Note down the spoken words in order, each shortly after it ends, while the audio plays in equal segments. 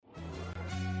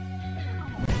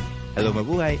Hello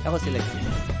mabuhay, ako si Lex.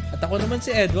 At ako naman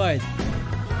si Edward.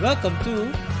 Welcome to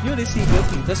Ulysses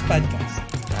Titos Podcast.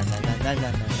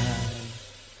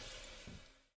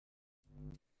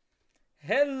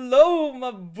 Hello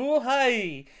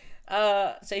mabuhay!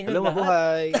 Sa inyong Hello lahat.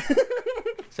 mabuhay!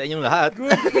 Sa inyong lahat.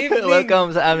 Good evening!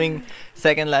 Welcome sa aming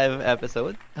second live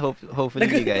episode. Hopefully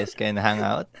you guys can hang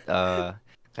out.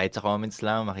 Kahit sa comments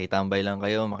lang, makitambay lang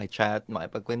kayo, makichat,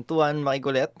 makipagkwentuhan,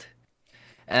 makikulit.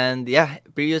 And yeah,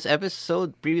 previous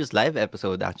live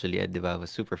episode actually, di ba,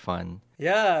 was super fun.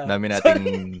 Yeah. Dami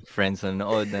nating friends na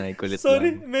nanood na naikulit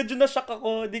Sorry, lang. medyo na-shock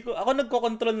ako. Ako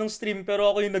nagko-control ng stream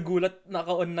pero ako yung nagulat,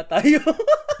 naka-on na tayo.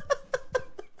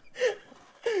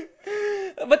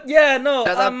 But yeah, no.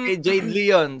 Shout out kay Jade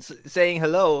Leon saying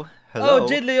hello. Hello. Oh,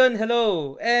 Jade Leon,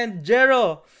 hello. And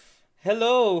Jero,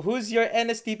 hello. Who's your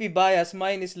NSTP bias?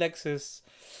 Mine is Lexus.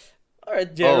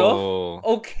 Alright, Jero.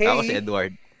 Oh. Okay. Ako si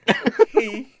Edward.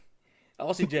 Okay.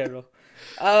 Ako si Jero.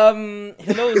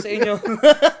 Hello sa inyo.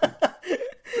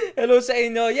 Hello sa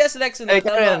inyo. Yes, Lex. Hey,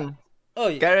 Karen.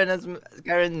 Oy.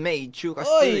 Karen May Chu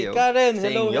Castillo. Oy, Karen.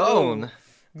 Saying, Hello.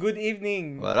 Good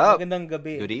evening. What up? Magandang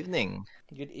gabi. Good evening.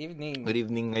 Good evening. Good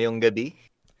evening ngayong gabi.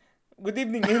 Good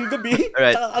evening ngayong gabi.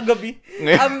 Alright. Tsaka kagabi.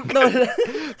 No.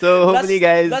 So hopefully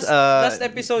guys, last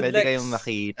episode, pwede Lex. kayong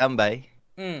makitambay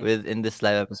in this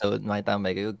live episode.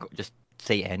 Makitambay kayo. Just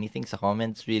say anything sa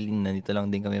comments. Really, nandito lang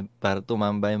din kami para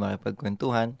tumambay,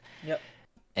 makipagkwentuhan. Yep.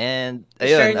 And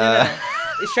ayun.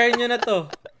 I-share nyo na to.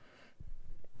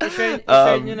 I-share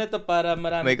nyo na to para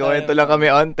marami may komento lang kami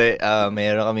onte.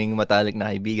 Mayroon kaming matalik na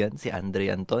kaibigan, si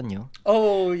Andre Antonio.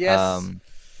 Oh, yes.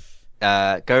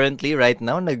 Currently, right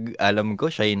now, alam ko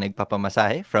siya yung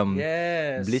nagpapamasahe from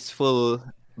Blissful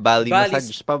Bali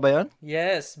Massage Spa ba yun?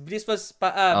 Yes, Blissful Spa.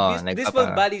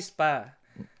 Blissful Bali Spa.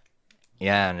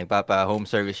 Yan, nagpapa-home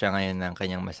service siya ngayon ng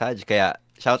kanyang massage. Kaya,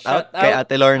 shout out kay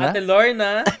Ate Lorna.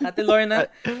 Ate Lorna.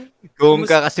 Kung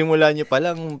kakasimula niyo pa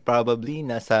lang, probably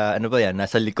nasa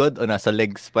likod o nasa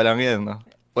legs pa lang yan, no?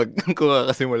 Kung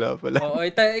kakasimula pa lang. Oo,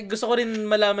 gusto ko rin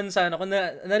malaman sana kung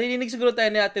narinig siguro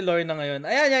tayo ni Ate Lorna ngayon.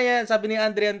 Ayan, sabi ni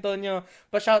Andre Antonio,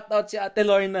 pa-shout out si Ate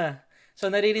Lorna. So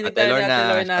naririnig tayo ni Ate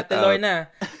Lorna. Ate Lorna,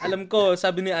 alam ko,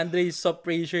 sabi ni Andre, soft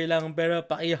pressure lang, pero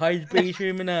paki-hard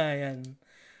pressure mo na, yan.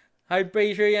 Hard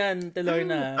pressure yan, Ate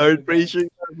Lorna. Hard pressure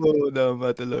mo na,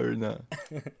 Ate Lorna.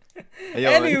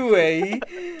 Anyway.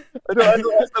 Ano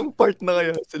ang part na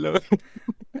kaya sila?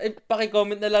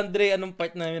 Paki-comment na lang, Dre, anong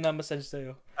part na minamassage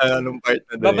sa'yo. Anong part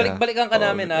na, Dre? Babalik-balikan ka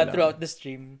namin throughout the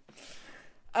stream.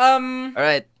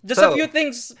 Alright. Just a few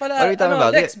things pala.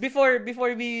 Lex, it? before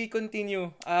we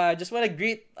continue, just want to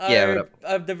greet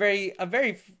a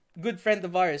very good friend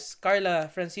of ours,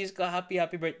 Carla Francisco. Happy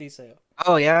birthday sa'yo.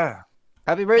 Oh, yeah.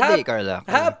 Happy birthday, Carla.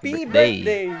 Happy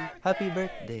birthday. Happy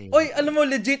birthday. Oy, alam mo,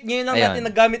 legit, ngayon lang natin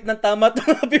nagamit ng tama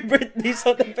itong happy birthday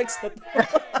sound effects na to.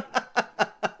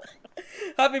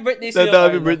 Happy birthday sa'yo, Carla.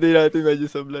 Happy birthday natin, medyo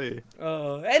sablay.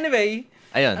 Anyway,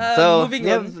 ayun. So, we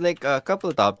have like a couple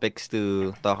topics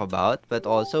to talk about, but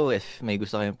also if may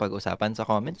gusto kayong pag-usapan sa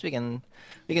comments, we can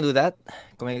do that.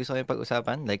 Kung may gusto kayong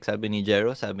pag-usapan, like sabi ni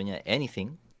Jero, sabi niya,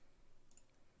 anything.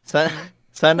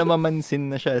 Sana mamansin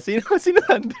na siya. Sino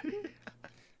Andre?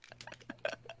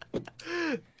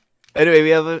 Anyway,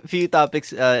 we have a few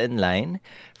topics in line.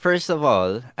 First of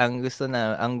all, ang gusto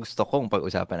kong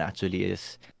pag-usapan actually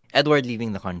is Edward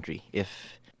leaving the country. If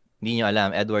hindi nyo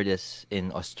alam, Edward is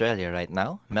in Australia right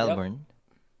now, Melbourne.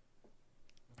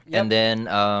 Yep. And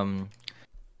then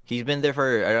he's been there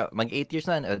for mag 8 years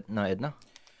na, no, Edna?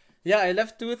 Yeah, I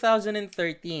left 2013.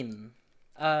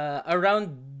 Around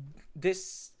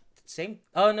this same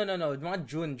no, mga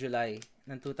June, July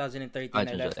ng 2013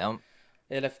 I left.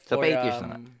 I left so for 8 years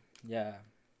na. Yeah.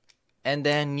 And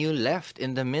then you left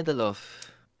in the middle of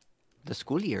the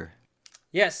school year.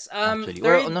 Yes, actually.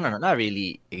 Well, no, not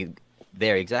really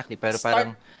there exactly, pero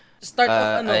parang start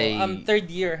of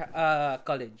third year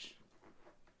college.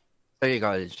 Third year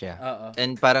college, yeah.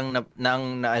 And parang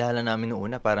naalala namin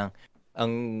noong una, parang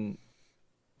ang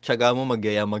tiyaga mo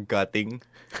mag-cutting.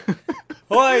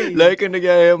 Hoy! Like kung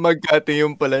nagyaya mag-cutting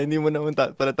yung pala, hindi mo naman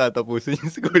pala tatapusin yung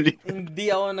schooling.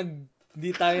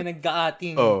 Hindi tayo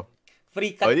nag-cutting. Oh.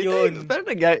 Free cut yun. Pero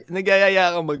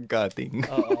nagyayaya ka mag-cutting.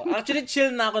 Oo. Actually,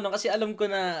 chill na ako nun kasi alam ko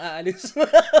na aalis na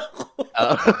ako.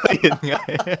 Yun nga.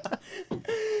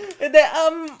 Hindi,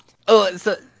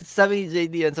 so, sabi ni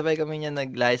JD yun, sabay kami niya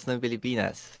naglayas ng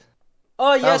Pilipinas.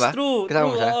 Oh, yes, true.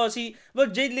 Kasama true.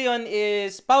 Jade Leon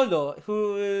is Paulo,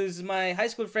 who is my high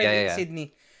school friend in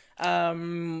Sydney.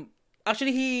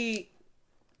 Actually,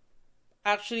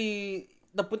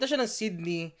 napunta siya ng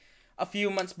Sydney a few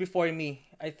months before me,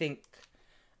 I think.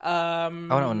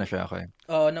 Nauna siya, okay.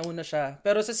 Nauna siya.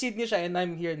 Pero sa Sydney siya and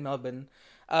I'm here in Melbourne.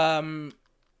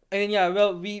 Ayun yeah,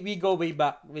 well, we go way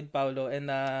back with Paulo and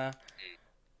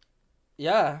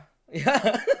yeah. Yeah.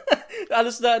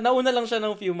 Alos nauna lang siya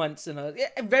ng few months, you know.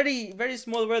 Yeah, very very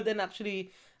small world and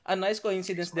actually a nice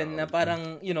coincidence din na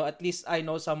parang, you know, at least I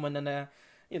know someone na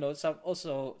you know, some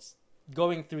also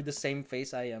going through the same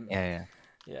phase I am. Yeah.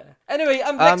 Yeah. Anyway,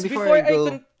 next before I go,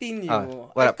 continue,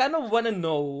 what I up? kind of wanna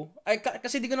know,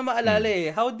 kasi di ko na maalala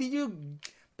eh, paano ko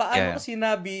Yeah.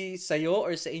 sinabi sa'yo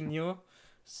or sa inyo,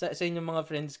 sa inyong mga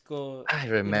friends ko, I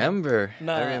you know, remember. I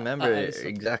na remember aalis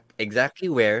ako. exactly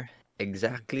where,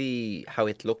 exactly how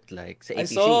it looked like sa I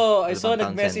ATC, saw Alabang Town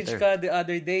nag-message Center. ka the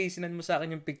other day, sinend mo sa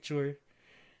akin yung picture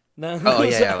na Oh,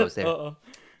 yeah, I was there. oo.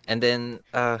 And then,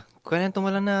 kwento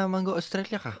mo lang na Mango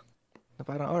Australia ka. Na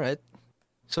parang, alright.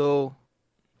 So,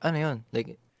 ano yun?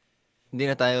 Like, hindi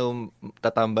na tayo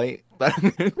tatambay. Parang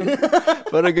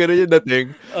gano'n yung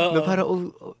dating. Na Oo.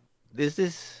 parang, is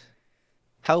this,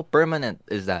 how permanent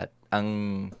is that?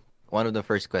 One of the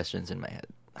first questions in my head.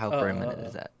 How permanent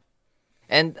is that?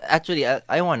 And actually,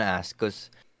 I want to ask,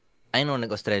 because I know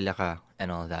nag-Australia ka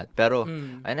and all that. Pero,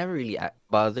 I never really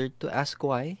bothered to ask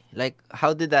why. Like,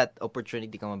 how did that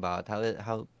opportunity come about?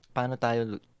 Paano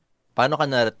ka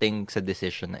narating sa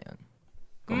decision na yun?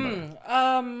 Kumbaga.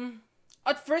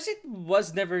 At first it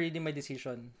was never really my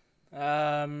decision.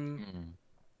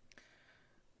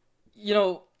 You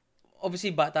know,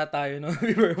 obviously bata tayo, no?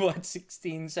 We were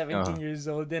 16, 17 years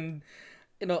old, and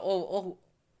you know,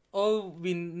 all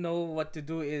we know what to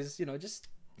do is, you know, just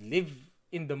live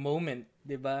in the moment,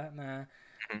 'di ba? Na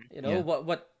you know,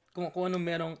 what kung ano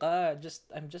meron ka,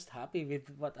 I'm just happy with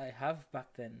what I have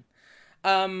back then.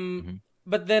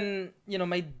 But then, you know,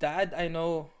 my dad, I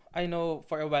know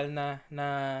for a while na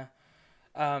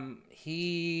he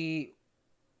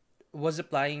was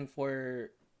applying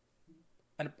for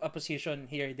a position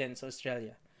here then sa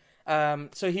Australia.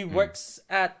 So he works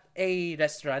at a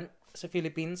restaurant sa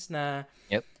Philippines na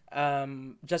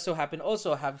just so happen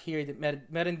also have here,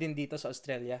 meron din dito sa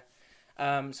Australia.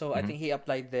 So I think he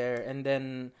applied there and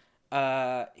then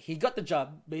he got the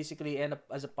job basically, and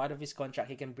as a part of his contract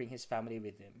he can bring his family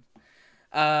with him.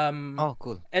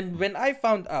 Cool. And when I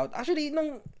found out, actually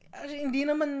hindi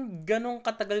naman ganong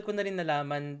katagal ko na rin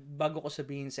nalaman bago ko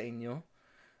sabihin sa inyo.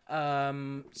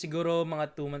 Siguro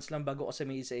mga 2 months lang bago ko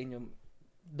sabihin sa inyo,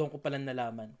 doon ko pala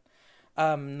nalaman.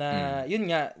 Na yun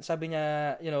nga, sabi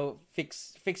niya, you know,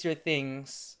 fix your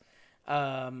things.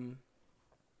 You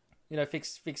know,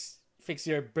 fix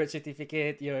your birth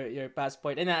certificate, your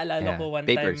passport. And naalala ko one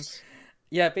papers.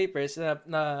 time, papers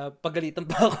na pagalitan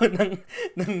pa ako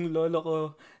ng lolo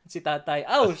ko, si tatay.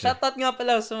 Shoutout nga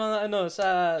pala sa mga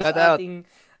sa ating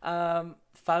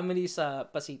family sa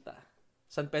Pasita,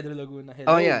 San Pedro Laguna.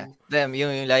 Hello. Oh yeah, them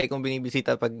yung lagi kong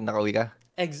binibisita pag nakauwi ka.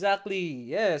 Exactly.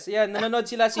 Yes. Yan, nanonood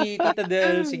sila si Tita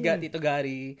Del, si Tito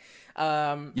Gary.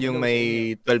 Yung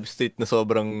may 12th Street na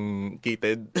sobrang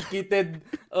kitted. Kitted.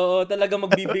 Oo, talaga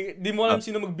di mo alam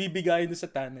sino magbibigay doon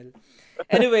sa tunnel.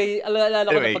 Anyway,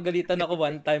 alala ko na pagalitan ako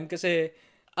one time kasi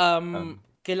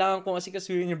kailangan kong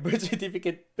asikasuhin yung birth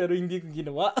certificate pero hindi ko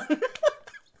ginawa.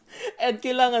 And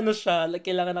kailangan na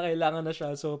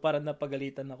siya. So parang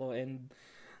napagalitan ako and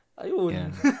ayun.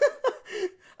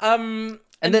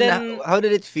 And then how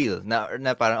did it feel? Na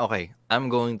parang okay, I'm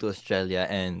going to Australia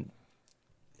and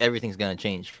everything's gonna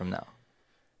change from now.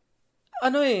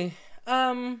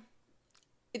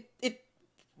 It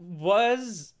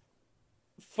was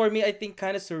for me, I think,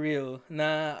 kind of surreal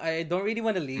na I don't really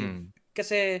want to leave.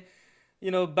 Kasi,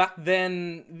 you know, back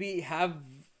then we have,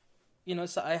 you know,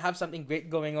 so I have something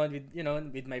great going on with, you know,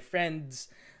 with my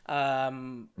friends.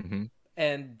 And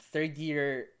third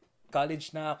year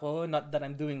college na ako, not that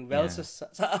I'm doing well sa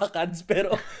ACADS,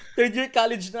 pero third year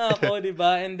college na ako, di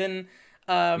ba? And then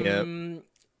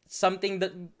something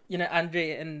that, you know,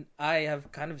 Andre and I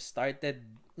have kind of started,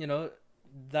 you know,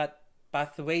 that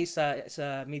pathway sa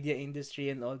media industry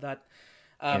and all that.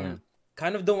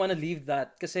 Kind of don't want to leave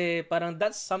that kasi parang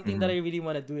that's something that I really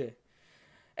want to do.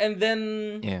 And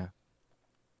then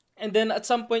at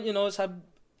some point, you know,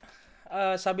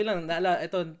 sabi lang,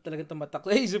 ito talagang tumatak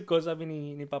sa isip ko, sabi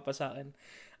ni Papa sa akin,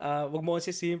 wag mo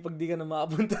kasi sisihin pag di ka na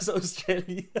makapunta sa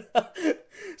Australia.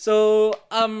 So,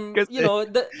 you know,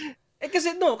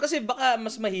 kasi baka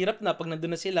mas mahirap na pag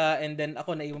nandun na sila and then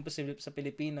ako naiwan pa sa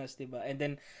Pilipinas, diba? And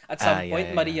then, at some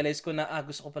point, ma-realize ko na,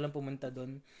 gusto ko palang pumunta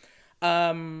dun.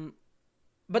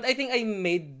 But I think I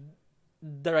made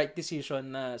the right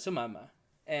decision na sumama.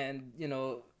 And, you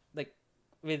know, like,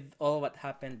 with all what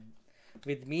happened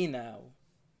with me now,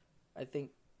 I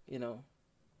think, you know,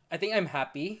 I think I'm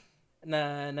happy.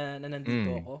 na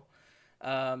nandito ako.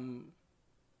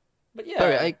 But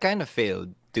Sorry, yeah. I kind of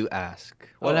failed to ask.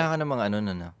 Wala ka namang ano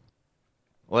nun, ah.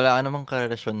 Wala ka namang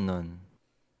karelasyon nun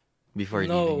before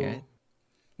leaving, right?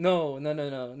 No.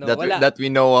 Wala. That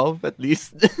we know of, at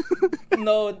least.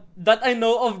 No, that I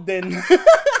know of din.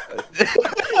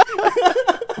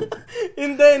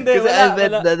 Hindi, Kasi wala, I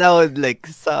bet wala. that would like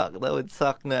suck. That would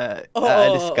suck na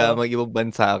aalis ka, mag-ibang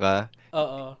bansa ka.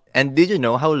 Oo. And did you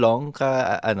know how long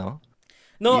ka,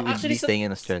 No, you would actually be staying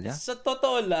in Australia? sa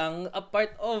totoo lang, a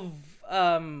part of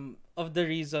the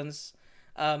reasons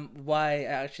why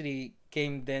I actually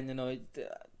came then,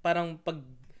 parang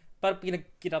parang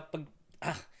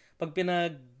pag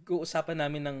pinag-uusapan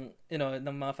namin ng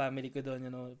ng mga family ko doon,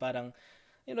 parang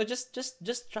just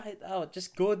try it out.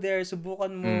 Just go there,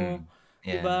 subukan mo.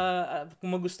 Yeah. Diba?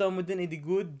 Kung magustuhan mo din, edi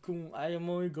good. Kung ayaw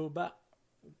mo, go back.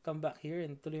 Come back here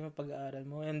and tuloy mo pag-aaral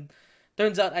mo. And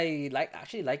turns out I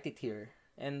actually liked it here.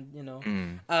 And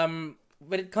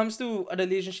when it comes to a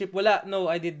relationship, no,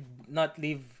 I did not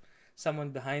leave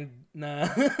someone behind na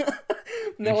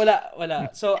no, wala.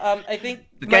 So I think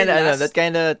that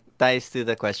kind of ties to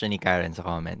the question ni Karen sa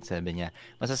comment. Sabi niya,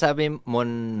 masasabi mo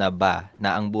na ba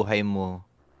na ang buhay mo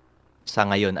sa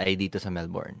ngayon ay dito sa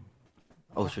Melbourne?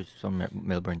 Oh, so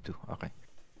Melbourne too. Okay.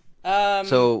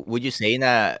 So, would you say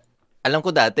na, alam ko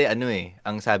dati,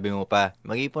 ang sabi mo pa,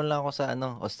 mag-ipon lang ako sa,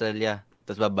 Australia,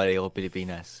 tapos babalik ako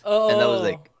Pilipinas. And that was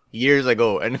like, years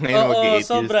ago. Ano ngayon, mag-8 years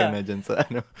ka na dyan sa,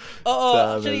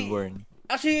 sa Melbourne.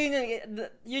 Actually,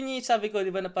 yun yung sabi ko,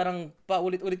 di ba, na parang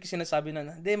paulit-ulit ko sinasabi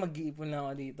na, hindi, mag-iipon lang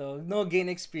ako dito. No,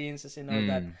 gain experiences and all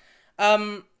that.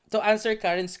 To answer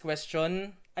Karen's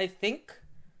question, I think,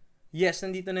 yes,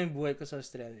 nandito na yung buhay ko sa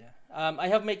Australia.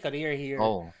 I have my career here.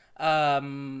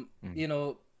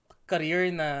 Career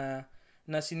na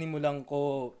sinimulan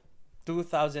ko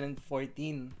 2014.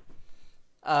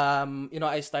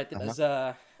 I started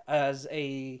as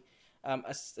a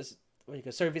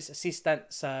service assistant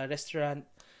sa restaurant.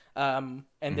 And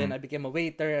then I became a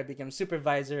waiter, I became a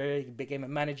supervisor, I became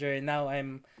a manager, and now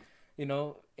I'm 8,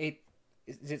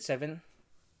 is it 7?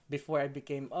 Before I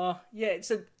became,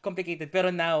 it's a complicated. Pero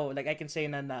now, like I can say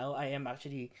na now, I am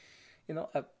actually,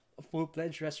 a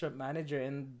full-fledged restaurant manager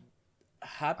and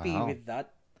happy with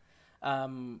that.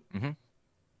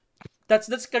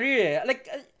 That's career. Like,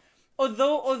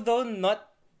 although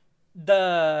not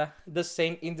the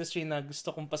same industry na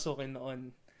gusto kong pasukin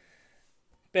noon.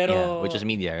 Pero, which is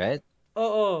media, right?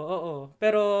 Oo.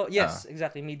 Pero, yes,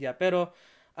 exactly, media. Pero,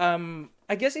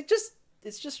 I guess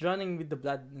it's just running with the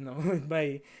blood, with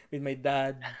my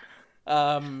dad.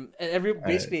 And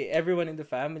basically everyone in the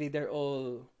family, they're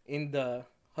all in the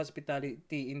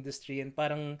hospitality industry, and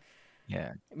parang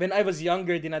when I was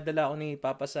younger, dinadala ako ni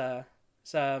Papa sa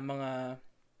mga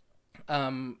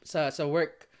sa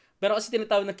work. Pero kasi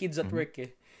tinatawag na kids at work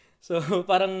eh. So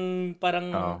parang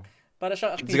para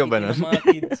siya activity ng mga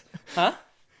kids. Ha?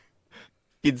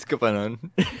 Kids ka pa nun?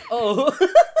 Oo.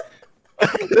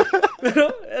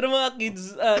 pero mga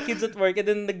kids at work, and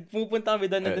then nagpupunta kami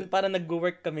doon, and then parang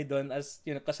nag-work kami doon as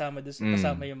kasama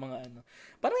yung mga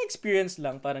parang experience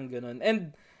lang, parang ganoon.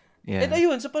 And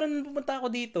ayun, so parang pumunta ako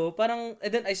dito, parang,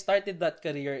 and then I started that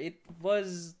career. It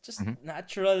was just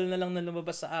natural na lang na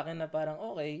lumabas sa akin na parang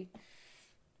okay.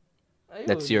 Ayun.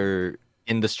 That's your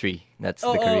industry. That's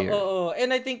the career.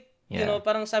 And I think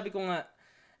parang sabi ko nga,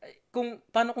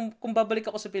 kung babalik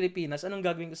ako sa Pilipinas, anong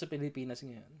gagawin ko sa Pilipinas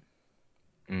ngayon?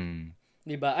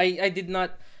 Diba? I did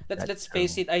not, let's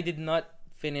face it, I did not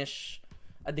finish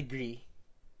a degree.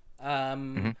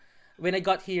 When I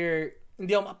got here,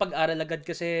 hindi ako makapag-aral agad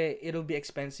kasi it'll be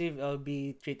expensive. I'll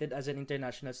be treated as an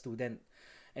international student.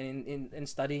 And in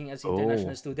studying as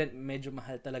international student, medyo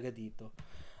mahal talaga dito.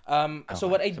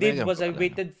 So what I did was I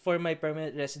waited for my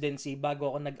permanent residency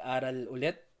bago ako nag-aral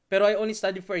ulit. Pero I only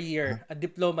studied for a year. A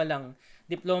diploma lang.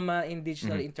 Diploma in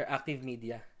Digital Interactive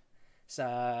Media sa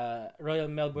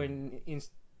Royal Melbourne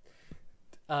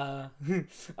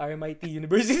RMIT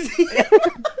University.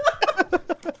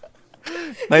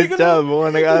 Nice job.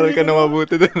 Mukhang nag-aaral ka na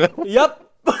mabuti doon. Yup.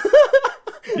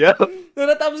 No,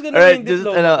 natapos ko na yung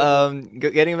diploma.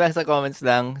 Just, getting back sa comments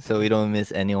lang so we don't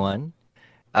miss anyone.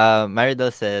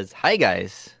 Maridel says, "Hi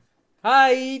guys."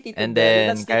 Hi, Tito. And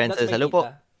then Karen says, "Hello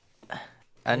po."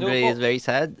 Andre is very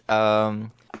sad.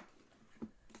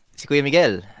 Si Kuya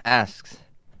Miguel asks,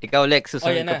 ikaw Lex,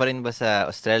 susunod ka pa rin ba sa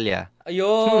Australia?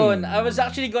 Ayun. I was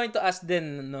actually going to ask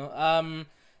din, no.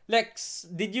 Lex,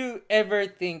 did you ever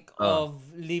think of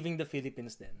leaving the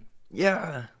Philippines then?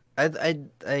 Yeah.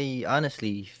 I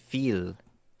honestly feel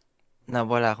na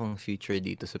wala akong future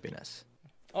dito sa Pinas.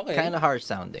 Okay. Kind of harsh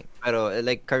sounding. Pero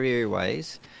like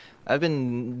career-wise, I've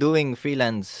been doing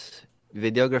freelance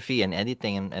videography and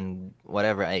editing and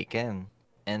whatever I can.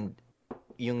 And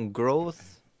yung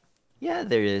growth, yeah,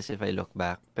 there is if I look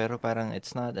back. Pero parang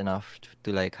it's not enough to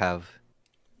like have,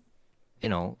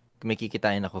 may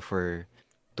kikitain ako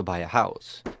to buy a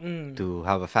house, Mm. to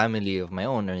have a family of my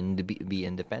own, and to be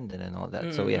independent and all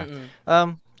that. So yeah,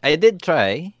 Mm. I did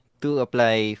try to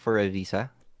apply for a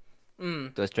visa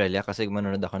Mm. to Australia kasi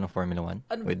manonood ako ng Formula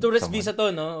 1 with Tourist someone. visa to,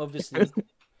 no? Obviously. With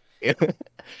Yeah,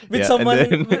 and someone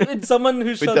then with someone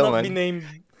who with shall not be someone, named.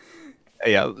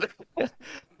 yeah.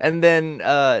 And then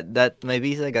that my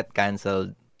visa got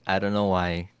canceled. I don't know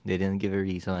why. They didn't give a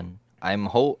reason. I'm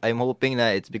hoping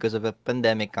that it's because of a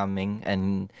pandemic coming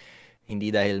and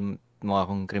hindi dahil mukha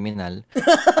akong kriminal.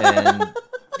 And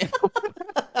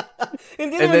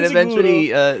Hindi and then naman siguro. eventually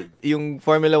yung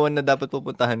Formula 1 na dapat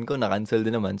pupuntahan ko na-cancel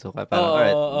din naman. So parang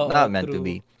alright, Oo, not meant to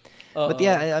true. be. But Oo.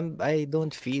 yeah, I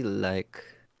don't feel like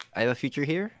I have a future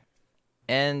here.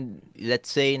 And let's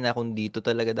say na kung dito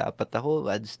talaga dapat ako,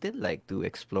 I'd still like to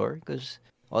explore because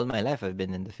all my life I've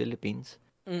been in the Philippines.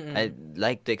 Mm. I'd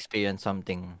like to experience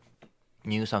something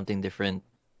new, something different,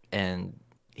 and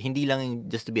hindi lang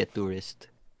just to be a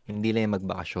tourist. Hindi lang yung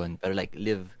magbakasyon, pero like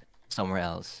live somewhere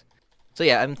else. So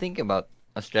yeah, I'm thinking about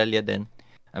Australia then.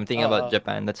 I'm thinking about Oo.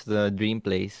 Japan. That's the dream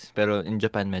place. Pero in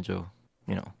Japan medyo,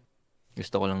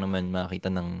 gusto ko lang naman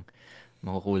makita ng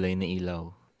makukulay na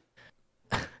ilaw.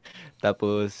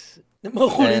 Tapos, Mga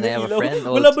kulay and I na have a ilaw. friend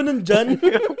Wala also. ba nun dyan?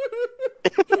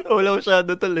 Wala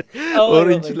masyado tol eh. Okay,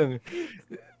 Orange okay. lang.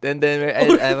 And then I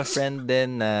have a friend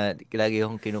din na lagi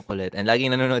akong kinukulit. And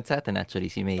laging nanonood sa atin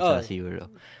actually, si May Oh. tsaka si Euro.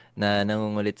 Na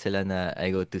nangungulit sila na I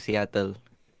go to Seattle.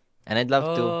 And I'd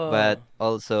love to, Oh. but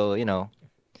also,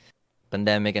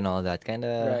 pandemic and all that. Kinda,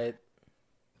 Right.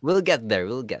 we'll get there.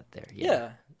 Yeah. Yeah.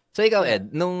 So ikaw, Yeah. Ed,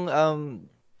 nung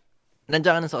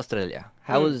nandiyan ka na sa Australia,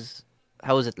 how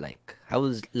was it like? How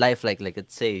was life like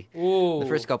let's say the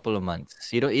first Ooh. couple of months?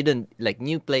 You didn't like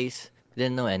new place,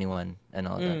 didn't know anyone and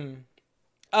all that.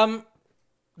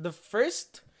 The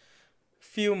first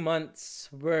few months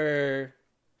were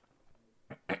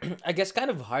I guess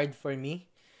kind of hard for me.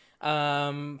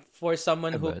 For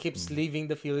someone who But keeps leaving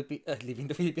the Philippines,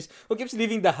 who keeps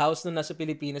leaving the house nung nasa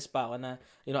Pilipinas pa ako na,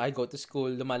 I go to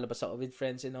school, lumalabas ako with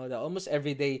friends, that almost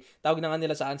every day, tawag na nga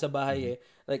nila sa akin sa bahay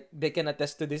like, they can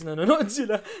attest to this, nanonood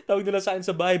sila, tawag nila sa akin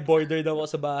sa bahay, border daw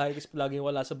ako sa bahay, kasi palaging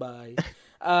wala sa bahay.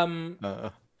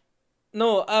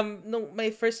 No, my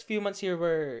first few months here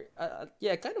were,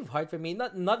 kind of hard for me,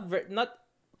 not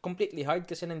completely hard,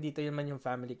 kasi nandito yun man yung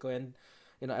family ko, and,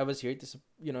 I was here to,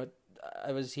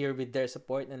 I was here with their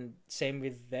support and same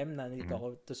with them na nandito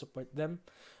ako to support them.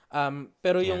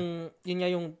 Pero yun nga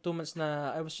yung 2 months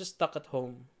na I was just stuck at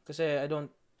home kasi I don't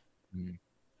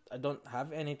have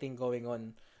anything going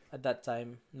on at that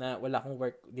time na wala akong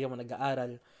work, di ako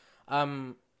nag-aaral.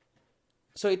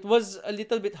 So it was a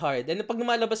little bit hard. And pag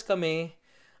lumalabas kami,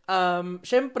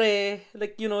 syempre,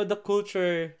 like, the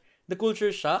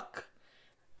culture shock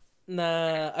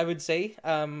na I would say,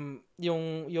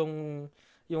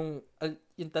 yung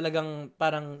talagang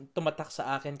parang tumatak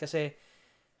sa akin kasi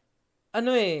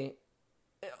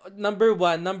number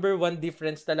one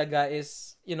difference talaga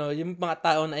is yung mga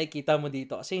tao na nakikita mo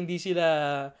dito kasi hindi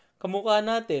sila kamukha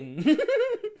natin.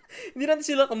 Hindi natin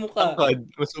sila kamukha. Matangkad,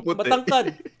 masuputi. Matangkad.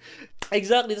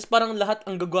 Exactly. Tapos parang lahat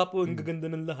ang gagwapo, ang gaganda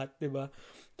ng lahat, 'di ba?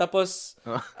 Tapos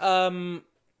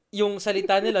yung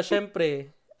salita nila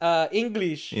syempre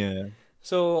English. Yeah.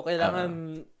 So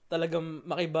kailangan talagang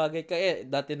makibagay ka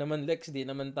dati naman Lex, di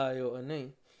naman tayo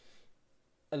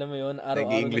alam mo yun,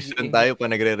 araw-araw Nag-English lang tayo pa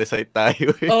nagre-recite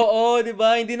tayo eh. Oo, di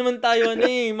ba? Hindi naman tayo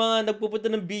mga nagpupunta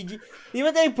ng BG. Hindi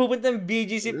naman tayo pupunta ng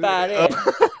BGC pare.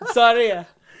 Sorry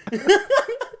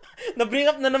Na-bring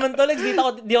up na naman to Lex, di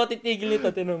ako titigil nito,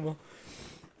 tinan mo.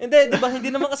 Hindi, di ba?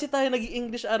 Hindi naman kasi tayo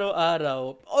nag-English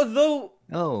araw-araw. Although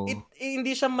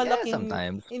hindi siya malaking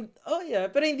sometimes.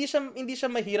 Pero hindi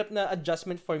siya mahirap na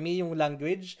adjustment for me yung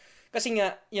language kasi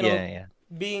nga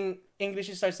being English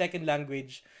is our second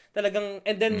language talagang,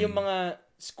 and then yung mga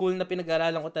school na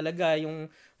pinag-aralan ko talaga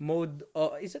yung mode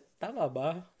is it tama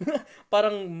ba?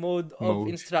 Parang mode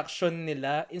of instruction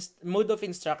nila mode of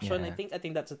instruction I think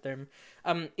that's a term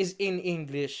is in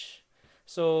English.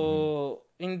 So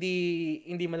hindi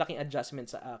malaking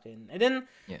adjustment sa akin. And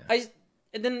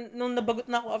then nung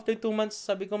nabagot na ako after 2 months,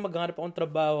 sabi ko maghanap akong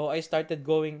trabaho. I started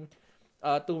going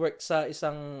to work sa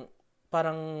isang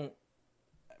parang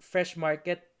fresh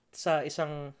market sa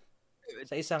isang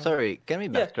Sorry, can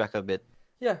we backtrack a bit?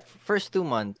 Yeah. First 2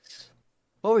 months,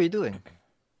 what were you doing?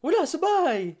 Wala, sa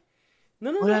bahay.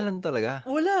 Wala lang talaga.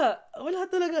 Wala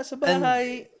talaga sa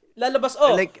bahay. lalabas,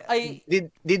 Like,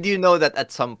 did you know that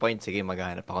at some point, sige,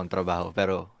 maghahanap akong trabaho,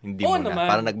 pero hindi Oo muna.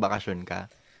 Parang naman. nagbakasyon ka?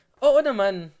 Oo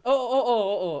naman.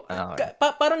 Oo. Okay.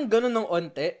 Parang ganun ng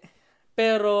onte.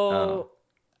 Pero, Oo.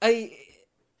 ay,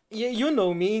 you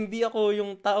know me, hindi ako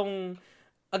yung taong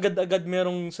agad-agad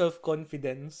merong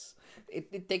self-confidence.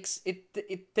 It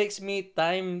takes me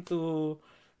time to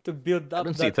build I up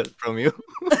don't see that. that from you.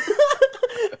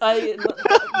 Ay,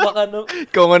 baka no,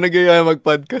 Ikaw nga nagaya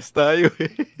mag-podcast tayo eh.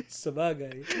 sa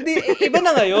bagay. Hindi, iba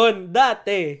na ngayon.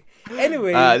 Dati. Anyway,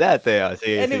 Dati.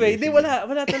 Sige. di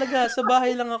wala talaga. Sa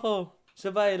bahay lang ako. Sa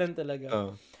bahay lang talaga.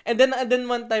 Oh. And then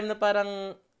one time na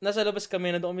parang nasa labas kami,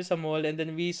 nandoon kami sa mall, and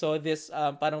then we saw this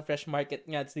parang fresh market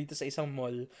nga dito sa isang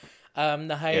mall.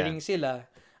 Na hiring sila.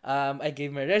 I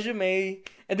gave my resume.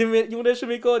 And then yung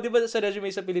resume ko, di ba sa resume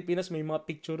sa Pilipinas may mga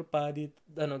picture pa dito,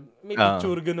 may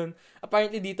picture ganun.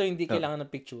 Apparently dito hindi kailangan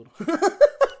ng picture.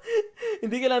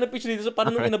 Hindi kailangan ng picture dito. So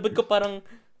parang nung inabot ko parang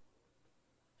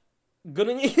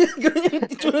ganun yung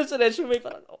itsura sa resume.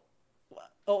 Parang,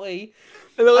 okay.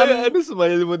 Ano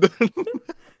smile mo doon?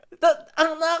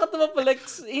 Ang nakakatawa pa,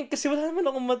 Lex, kasi wala naman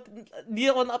ako, di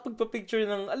ako nakapagpa-picture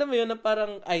ng, alam mo yun, na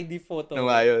parang ID photo. Nung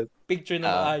ayos. Picture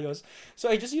na maayos. So,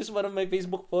 I just use one of my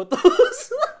Facebook photos.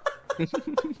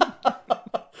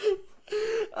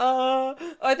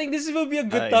 I think this will be a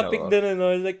good topic din,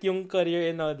 like yung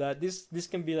career and all that. This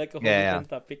can be like a whole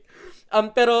different topic.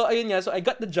 Pero, ayun nga, so I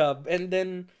got the job, and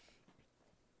then,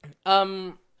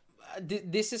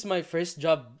 this is my first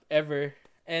job ever,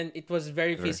 and it was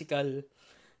very physical.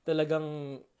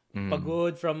 Talagang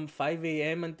pagod from 5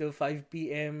 a.m. until 5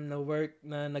 p.m. na work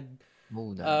na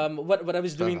what I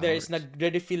was doing there is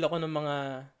nagre-refill ako ng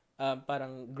mga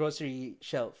parang grocery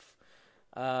shelf.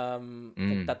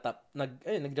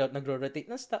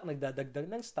 Nagro-rotate ng stock, nagdadagdag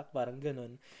ng stock, parang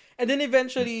ganun. And then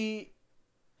eventually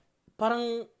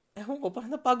parang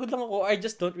parang napagod lang ako. I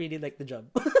just don't really like the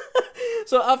job.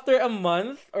 So after a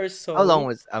month or so. How long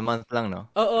was a month lang,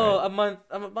 no? Oo, right.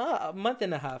 a month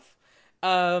and a half.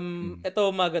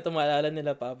 Ito umaga to, maalala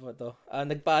nila papa to.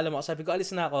 Nagpaalam ako, sabi ko alis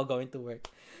na ako, going to work.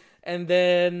 And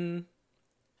then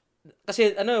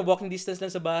kasi walking distance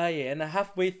lang sa bahay and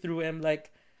halfway through I'm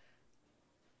like,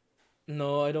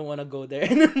 no, I don't wanna go there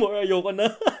anymore. Ayoko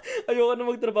na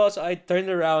magtrabaho. So I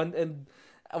turned around and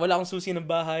wala akong susi ng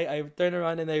bahay. I turned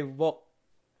around and I walk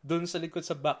dun sa likod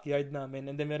sa backyard namin,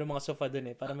 and then meron mga sofa dun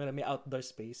para may outdoor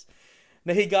space.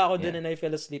 Nahiga ako dun and I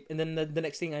fell asleep. And then the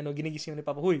next thing ginigising ni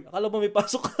Papa, "Huy, akala mo may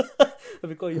pasok ka?"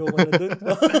 Sabi ko, ayoko na dun.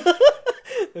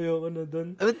 Ayoko na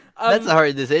dun. That's a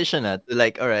hard decision, to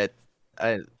like, alright,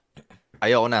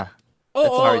 ayoko na.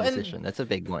 That's a hard decision. That's a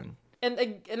big one. And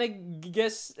I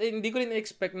guess, hindi ko rin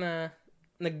expect na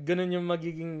ganun yung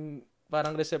magiging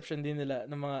parang reception din nila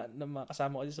ng mga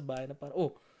kasama ko sa bahay na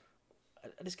parang,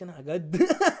 alis ka na agad.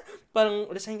 Parang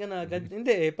resign ka na agad.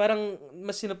 Hindi parang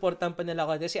mas sinuportahan pa nila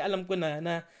ako kasi alam ko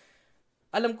na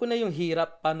yung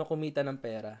hirap paano kumita ng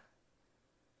pera.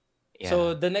 Yeah,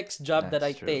 so the next job that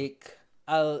I take,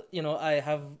 I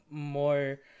have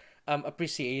more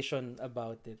appreciation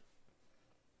about it.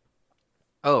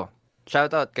 Oh,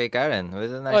 shout out kay Karen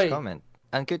with a nice comment.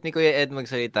 Ang cute ni Kuya Ed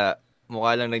magsalita,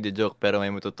 mukha lang nagjo-joke pero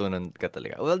may matutunan ka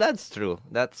talaga. Well, that's true.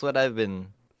 That's what I've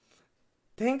been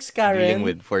Thanks, Karen. Dealing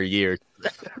with for years.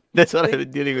 That's what I've been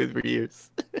dealing with for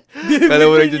years. Kala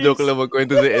mo nagjo-joke lang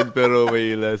magkwento si Ed pero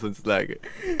may lessons lagi.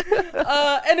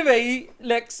 Anyway,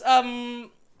 Lex,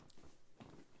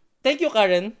 thank you,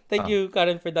 Karen. Thank you,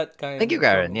 Karen, for that kind. Thank you,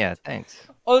 Karen. Yeah, thanks.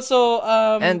 Also,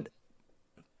 and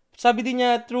sabi din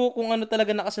niya, true, kung ano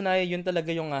talaga nakasanayan, yun talaga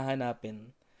yung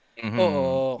hahanapin. Mm-hmm.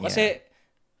 Oo, kasi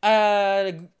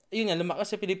yun nga, lumakas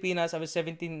sa Pilipinas. I was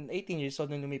 18 years old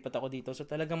nung lumipat ako dito. So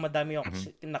talagang madami ako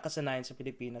nakasanayan sa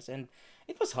Pilipinas. And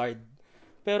it was hard.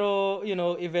 Pero,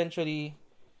 eventually,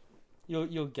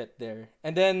 you'll get there.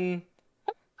 And then,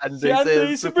 si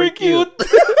Andre, super cute.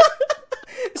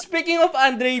 Speaking of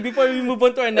Andre, before we move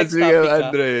on to our next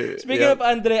topic. Speaking of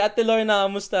Andre, Ate Lorna,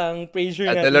 kamusta ang pressure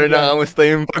natin? Ate Lorna, kamusta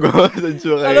yung pag-message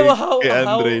mo kay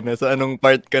Andre? Nasa anong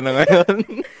part ka na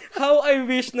ngayon? How I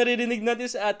wish naririnig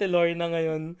natin sa Ate Lorna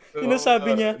ngayon.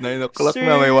 Sabi niya, 9 o'clock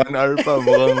na, may 1 hour pa.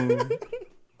 Mukhang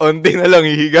onti na lang,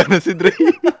 hihiga na si Dre.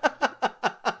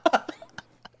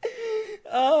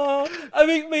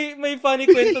 May funny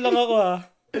kwento lang ako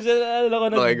Kasi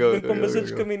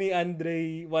nagpamessage kami ni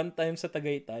Andre one time sa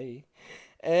Tagaytay.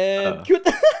 And cute.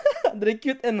 Andre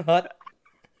cute and hot.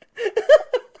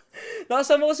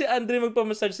 Nakasama ko si Andre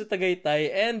magpamassage sa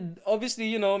Tagaytay. And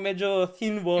obviously, medyo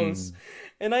thin walls.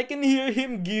 And I can hear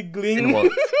him giggling. Thin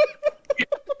walls?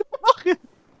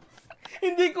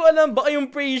 Hindi ko alam, baka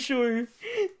yung pressure.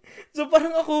 So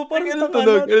parang Anong tanga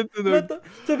tunog? Anong tunog?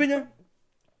 sabi niya,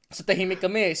 so tahimik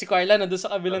kami. Si Carla nandun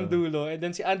sa kabilang dulo, and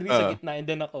then si Andre sa Uh, gitna, and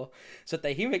then ako. So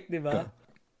tahimik, di ba?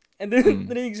 And then mm.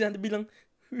 narinig si Andre bilang,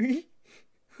 huy,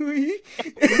 huy.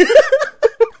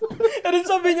 And then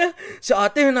sabi niya, si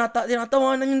ate,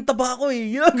 tinatawanan yung taba ko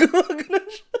eh. Ginagawa ganun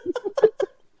siya.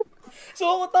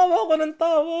 So ako ng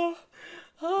tawa.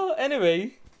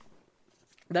 Anyway,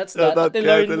 that's that. Shoutout kay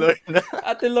Ate Lorna.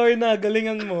 Ate Lorna,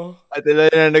 galingan mo. Ate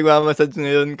Lorna nagmamassage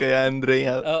ngayon kay Andre.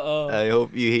 Oo. I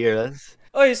hope you hear us.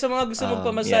 Oy, sa mga gusto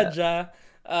magpamassage,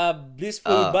 Yeah.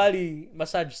 Blissful Bali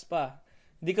Massage Spa.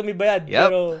 Hindi kami bayad, Yep.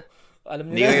 pero alam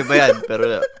niyo Hindi kami bayad, pero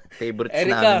favorites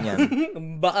Erica, namin yan.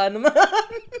 baka naman.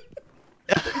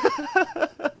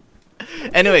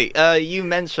 Anyway, you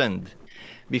mentioned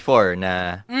before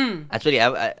na actually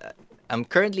I'm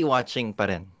currently watching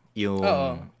pa rin yung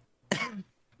Oo.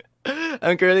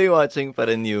 I'm currently watching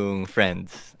pa rin yung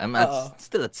Friends. I'm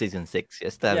still at season 6. I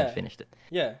still haven't Yeah. finished it.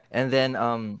 Yeah. And then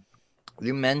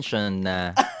you mentioned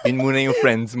na yun muna yung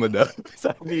friends mo daw.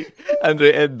 Sabi Andre,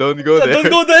 Ed, don't go there.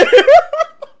 Don't go there.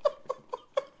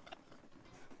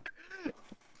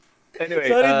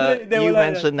 Anyway, Sorry, Dre. you Wala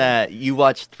mentioned na you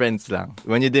watched Friends lang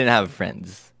when you didn't have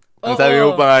friends. Ang Oo. sabi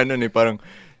mo pa ano parang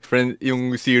friend,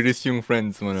 yung series yung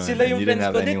Friends mo naman. Sila yung you didn't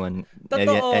friends have ko. anyone,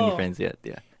 Totoo. any friends yet.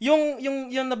 Yeah. Yung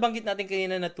nabanggit natin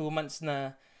kanina na 2 months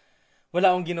na wala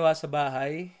akong ginawa sa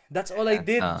bahay. That's all I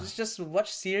did. Just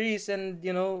watch series and,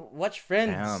 watch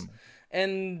Friends. Damn.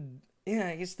 And,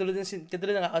 yeah, it's tulad ng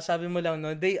nakakasabi mo lang,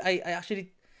 no? It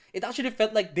actually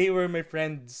felt like they were my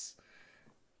friends.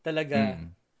 Talaga.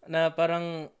 Na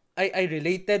parang, I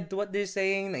related to what they're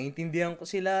saying, naiintindihan ko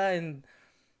sila, and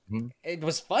it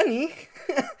was funny.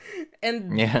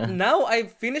 And now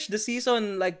I've finished the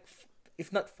season like,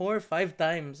 if not 4 or 5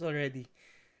 times already.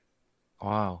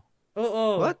 Wow.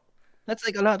 Oo. What? That's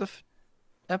like a lot of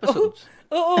episodes.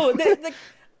 Oo.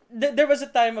 There was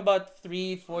a time about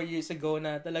 3-4 years ago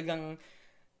na talagang,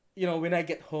 when I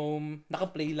get home,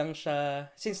 naka-play lang siya.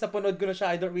 Since napanood ko na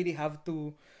siya, I don't really have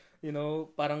to,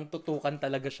 parang tutukan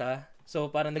talaga siya. So,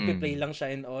 parang nagpe-play lang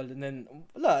siya and all. And then,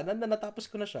 wala, natapos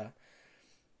ko na siya.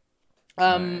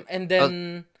 And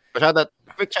then...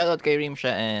 Quick shoutout kay Rimsha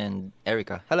and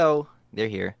Erica. Hello. They're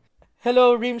here.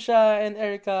 Hello, Rimsha and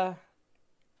Erica.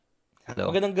 Hello.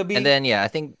 Magandang gabi. And then, I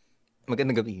think,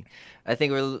 magandang gabi. I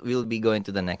think we'll be going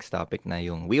to the next topic na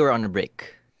yung we were on a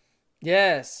break.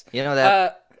 Yes. You know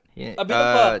that? A bit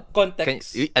of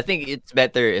context. I think it's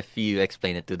better if you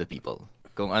explain it to the people.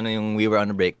 Kung ano yung we were on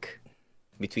a break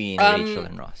between Rachel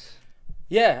and Ross.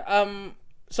 Yeah.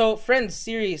 So, Friends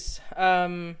series.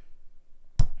 I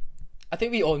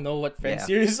think we all know what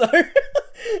Friends series are.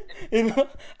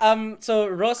 So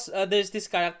Ross, there's these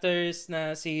characters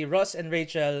na si Ross and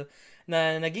Rachel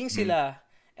na naging sila,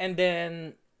 and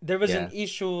then there was an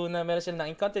issue na meron silang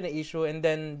na-encounter na issue, and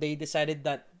then they decided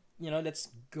that, let's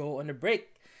go on a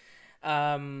break.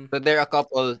 So they're a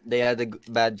couple, they had a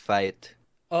bad fight.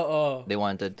 Oo. They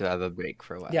wanted to have a break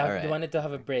for a while. Yeah, Alright. They wanted to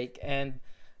have a break, and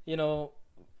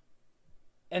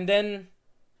and then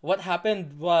what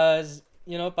happened was,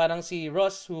 parang si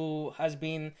Ross, who has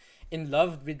been in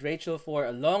love with Rachel for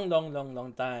a long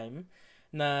time,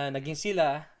 na naging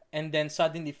sila, and then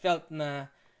suddenly felt na,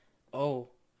 oh,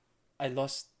 I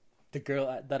lost the girl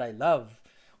that I love.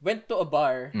 Went to a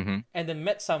bar, and then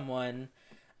met someone,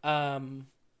 and...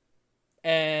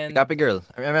 The Copy Girl,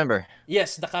 I remember.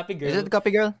 Yes, the Copy Girl. Is it the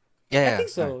Copy Girl? Yeah. I think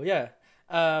so, yeah.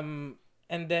 And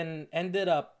then ended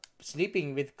up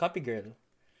sleeping with Copy Girl.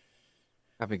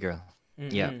 Copy Girl.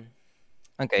 Yeah.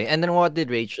 Okay, and then what did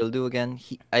Rachel do again?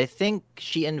 I think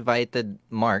she invited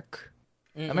Mark.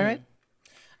 Am I right?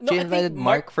 No, she invited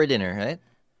Mark for dinner, right?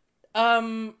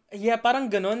 Yeah, parang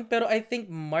ganon. Pero I think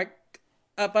Mark,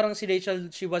 parang si Rachel,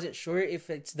 she wasn't sure if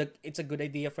it's a good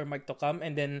idea for Mark to come,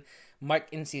 and then Mark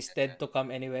insisted to come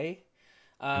anyway.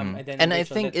 And I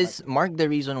think is Mark the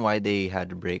reason why they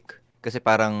had a break? Kasi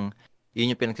parang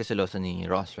yun yung pinagsisilosan ni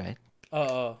Ross, right?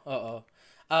 Oo.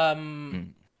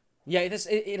 Yeah,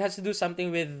 it has to do something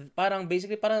with parang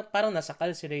basically parang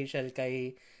nasakal si Rachel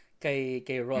kay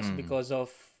Ross because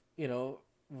of,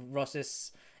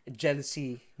 Ross's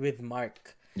jealousy with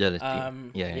Mark. Jealousy.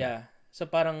 Yeah. So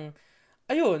parang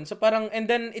ayun, and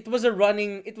then it was a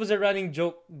running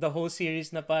joke the whole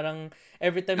series na parang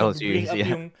every time bring up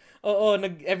yung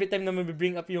every time na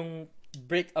bring up yung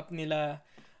breakup nila,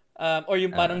 or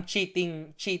yung parang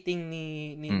cheating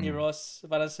ni Ross,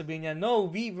 parang sabihin niya,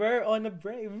 no, we were on a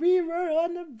break.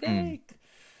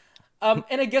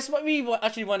 And I guess what we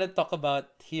actually want to talk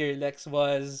about here, Lex,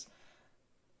 was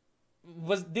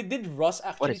did Ross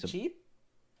actually cheat?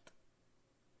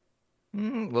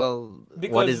 Well,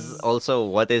 Because,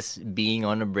 what is being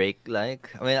on a break like?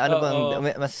 I mean, ano bang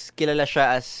oo, mas kilala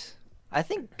siya as I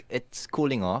think it's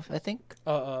cooling off, I think.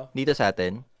 oo, Dito sa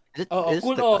atin. oo,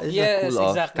 cool off, Is the cool yes,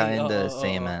 off exactly, kind oo, of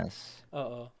same oo, as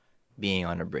oo. being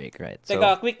on a break, right? So,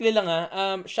 Teka, quickly lang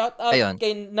shout out ayun.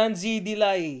 kay Nanzi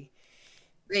Dilay,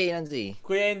 Hey, Nancy.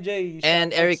 Kuya NJ, shout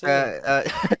And out sa'yo. Erica,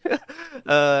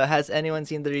 has anyone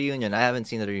seen the reunion? I haven't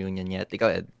seen the reunion yet.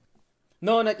 Ikaw, Ed?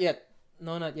 No, not yet.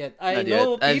 No, not yet. I Not yet.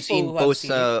 know I've people seen who have posts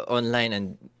seen it. online and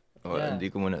Yeah. hindi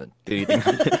ko muna tinitingnan.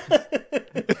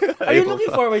 Are you Ayoko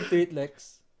looking pa. forward to it,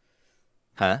 Lex?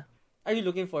 Huh? Are you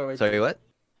looking forward to Sorry, it? what?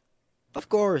 Of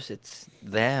course, it's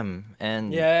them. And,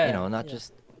 Yeah, not yeah,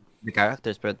 just the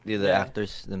characters, but the yeah,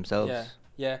 actors yeah, themselves.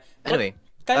 yeah. What Anyway,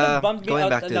 kind of bummed me going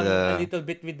out back a little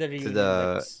bit with the to reunion,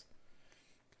 the, Lex?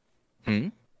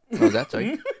 what was that?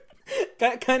 Sorry?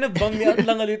 Kind of bummed me out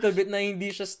lang a little bit na hindi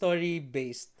siya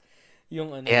story-based.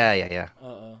 Yung ano. Yeah.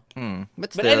 Oo.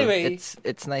 But But still, anyway,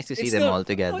 it's nice to see it's them still, all oh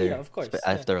yeah, together of course. Yeah,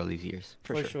 after all these years,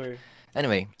 for for sure. sure.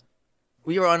 Anyway,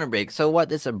 we were on a break. So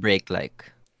what is a break like?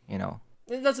 You know,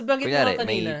 That's banggit mo nga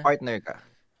kunyari, kanina.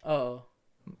 Oo.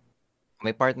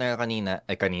 may partner ka kanina,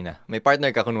 ay kanina, may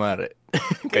partner ka kunwari,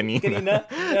 kanina. Kanina?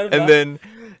 Meron and ba? then,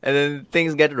 and then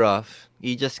things get rough.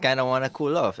 You just kind of want to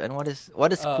cool off. And what is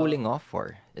Oo. cooling off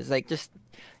for? It's like just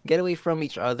get away from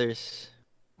each other's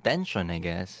tension, I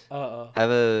guess. Oo. Have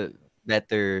a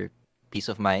better peace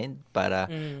of mind para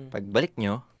pagbalik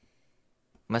nyo,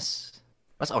 mas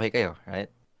okay kayo, right?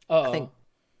 I Oo. think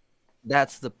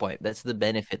that's the point. That's the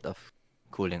benefit of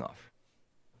cooling off.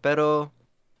 Pero,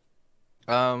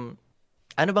 ano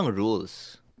bang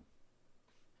rules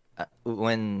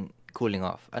when cooling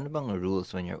off? Ano bang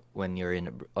rules when you're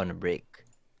on a break?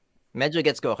 Medyo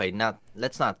gets ko, okay.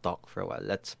 Let's not talk for a while.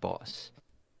 Let's pause.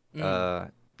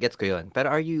 Gets ko yun. Pero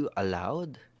are you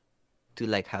allowed to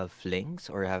like have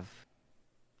flings or have,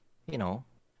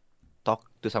 talk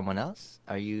to someone else?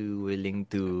 Are you willing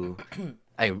to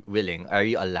Are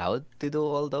you allowed to do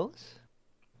all those?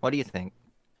 What do you think?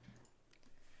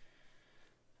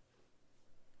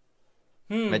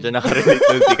 Medyo nakarelate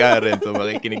dun si Karen, so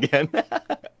makikinig yan.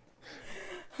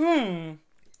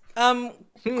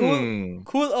 Cool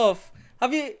cool off.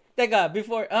 Have you teka,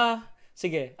 before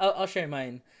sige, I'll share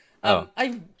mine. Oh,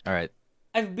 I've alright.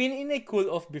 I've been in a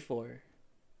cool off before.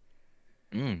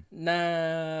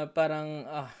 Na parang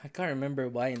I can't remember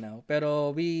why now,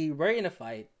 pero we were in a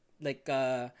fight, like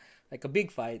a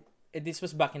big fight. This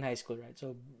was back in high school, right?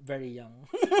 So very young.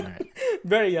 Alright.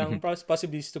 Very young,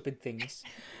 possibly stupid things.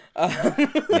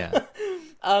 Yeah.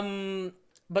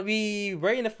 But we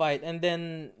were in a fight and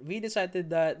then we decided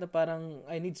that na parang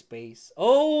I need space.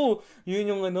 Oh,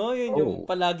 yun yung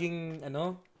palaging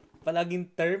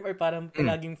term or parang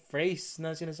palaging phrase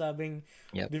na sinasabing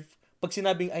Yep. pag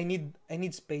sinabing I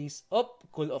need space,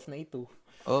 cool off na ito.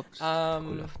 Oops.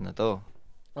 Cool off na to.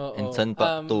 Oo. And saan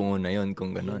pa tungo na yun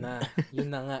kung ganun?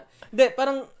 Yun na nga. Hindi,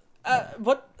 parang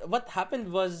what happened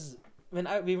was when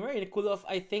we were in a cool off,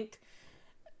 I think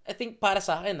para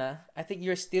sa akin I think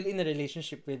you're still in a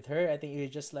relationship with her. I think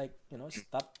you just like,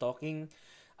 stop talking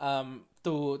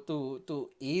to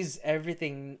ease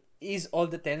everything, ease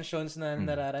all the tensions na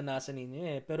nararanasan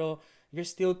ninyo Pero you're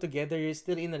still together, you're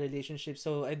still in a relationship.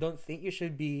 So I don't think you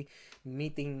should be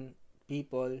meeting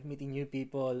new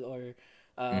people or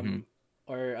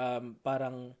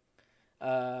parang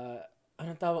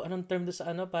anong term do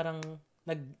sa parang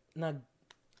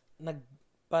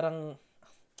parang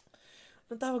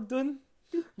anong tawag dun?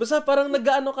 Basta parang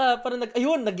nag-ano ka, parang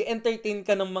nag-entertain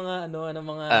ka ng mga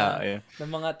ng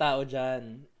mga tao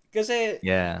diyan. Kasi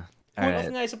cool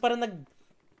off nga, so parang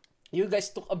you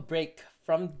guys took a break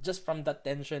from that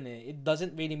tension It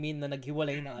doesn't really mean na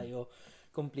naghiwalay na kayo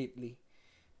completely.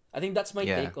 I think that's my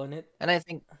take on it. And I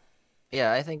think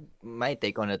my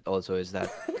take on it also is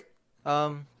that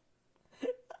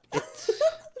it's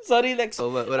sorry Lex. Oh,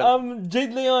 what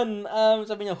Jade Leon,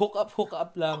 sabi niya hook up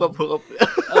lang. Hook up.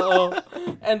 Oo.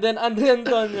 And then Andre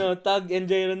Antonio, tag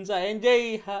NJ Ronza.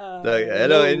 NJ,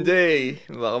 hello NJ.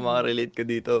 Baka makarelate ka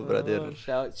dito, brother.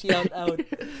 Shout out.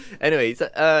 Anyway,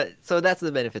 so that's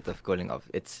the benefit of cooling off.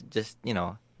 It's just,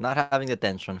 not having the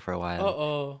tension for a while.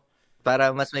 Oo.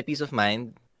 Para mas may peace of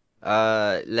mind,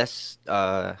 less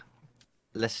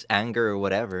anger or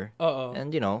whatever. Oo.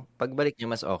 And pagbalik niyo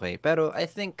mas okay. Pero I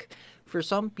think for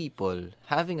some people,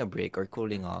 having a break or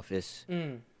cooling off is,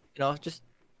 just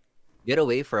get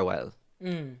away for a while.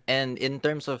 And in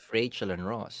terms of Rachel and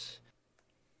Ross,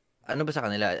 ano ba sa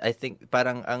kanila? I think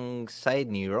parang ang side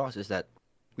ni Ross is that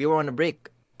we were on a break.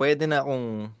 Pwede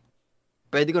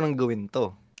ko nang gawin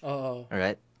to. Oo.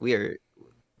 Alright? We are,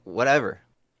 whatever.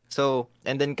 So,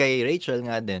 and then kay Rachel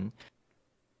nga din,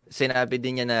 sinabi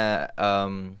din niya na,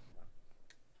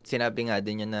 sinabi nga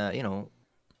din niya na,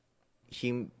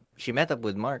 she met up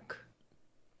with Mark,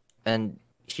 and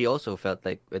she also felt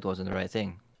like it wasn't the right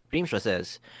thing. Grimshaw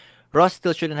says, Ross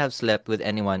still shouldn't have slept with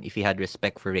anyone if he had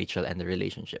respect for Rachel and the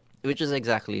relationship, which is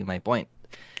exactly my point.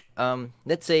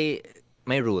 Let's say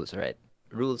my rules, right?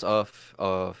 Rules of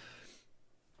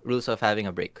having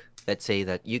a break. Let's say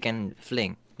that you can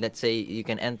fling. Let's say you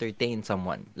can entertain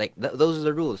someone. Like those are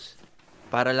the rules.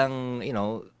 Para lang,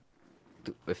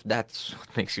 if that's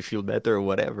what makes you feel better or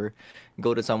whatever,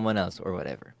 go to someone else or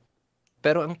whatever.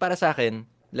 Pero ang para sa akin,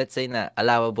 let's say na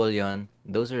allowable yon,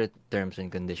 those are the terms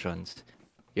and conditions.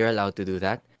 You're allowed to do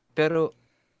that. Pero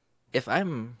if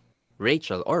I'm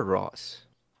Rachel or Ross,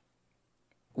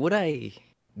 would I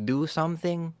do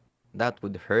something that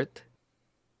would hurt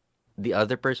the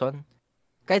other person?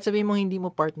 Kahit sabihin mo hindi mo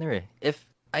partner eh. If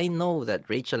I know that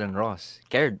Rachel and Ross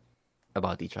cared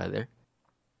about each other,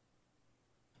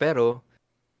 pero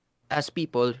as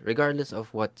people, regardless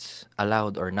of what's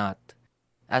allowed or not,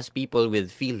 as people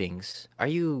with feelings, are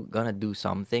you gonna do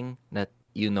something that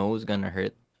you know is gonna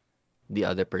hurt the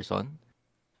other person?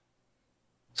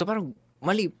 So parang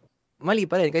mali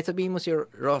pa rin. Kahit sabihin mo si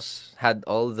Ross had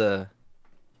all the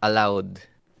allowed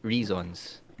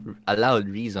reasons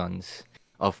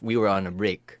of we were on a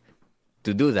break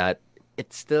to do that,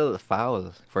 it's still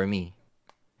foul for me.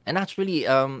 And actually,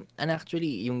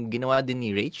 yung ginawa din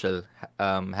ni Rachel,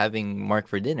 having Mark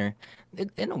for dinner,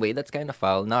 in a way, that's kind of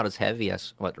foul. Not as heavy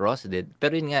as what Ross did.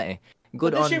 Pero yun nga eh,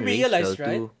 good But on she Rachel realized, to...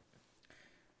 right?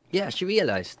 Yeah, she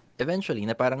realized eventually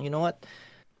na parang, you know what?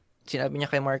 Sinabi niya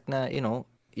kay Mark na,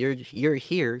 you're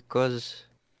here because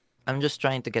I'm just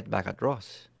trying to get back at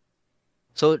Ross.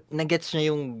 So, nagets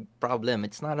niya yung problem.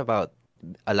 It's not about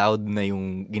allowed na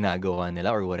yung ginagawa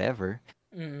nila or whatever.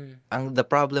 The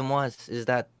problem is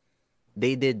that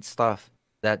they did stuff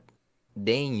that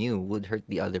they knew would hurt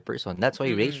the other person. That's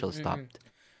why Rachel stopped.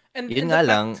 And Yun the nga fact,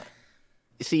 lang,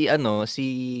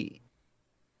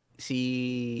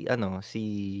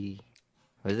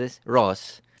 what is this?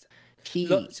 Ross, he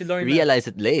si Lorna. realized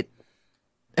it late.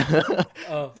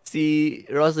 Oh. Si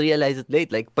Ross realized it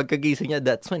late. Like, pagkagising niya,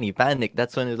 that's when he panicked.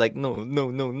 That's when he was like, no.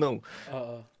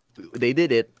 They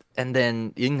did it. And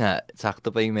then, yun nga,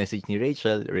 sakto pa yung message ni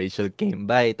Rachel. Rachel came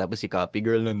by, tapos si copy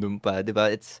girl nandun pa.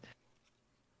 Diba?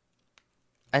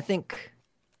 I think,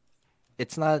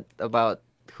 it's not about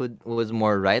who was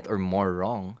more right or more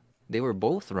wrong. They were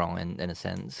both wrong in a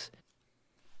sense.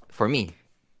 For me,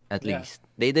 at least.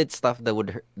 They did stuff that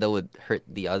would hurt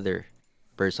the other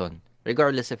person,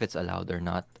 regardless if it's allowed or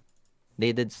not.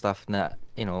 They did stuff na,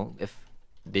 if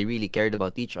they really cared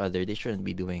about each other, they shouldn't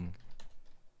be doing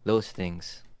those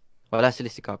things. Wala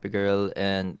sila si copy girl,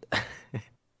 and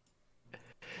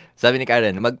sabi ni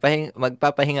Karen,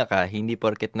 magpapahinga ka, hindi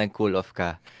porket nag-cool off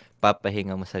ka,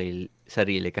 papahinga mo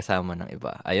sarili kasama ng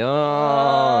iba.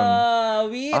 Ayun!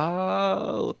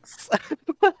 Out!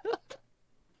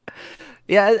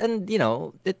 Yeah, and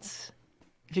it's,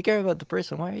 if you care about the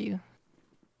person,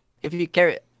 if you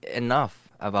care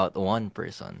enough about one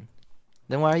person,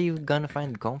 then why are you gonna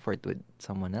find comfort with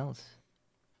someone else?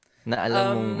 Na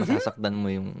alam mong masasaktan mo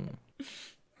yung,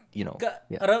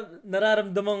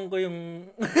 nararamdaman ko yung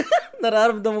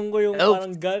Oh.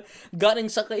 parang galing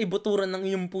sa kaibuturan ng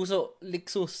iyong puso,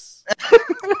 Lixus.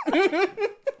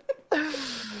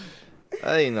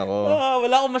 Ay, nako.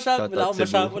 Wala akong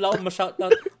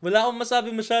masabi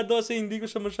masyado kasi hindi ko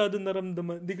siya masyado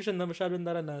naramdaman. Hindi ko siya masyado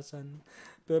naranasan.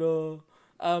 Pero,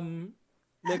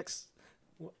 Lex,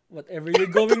 whatever you're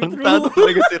going through. Tantado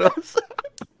talaga si Ross.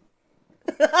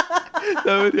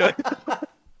 Sabi niya.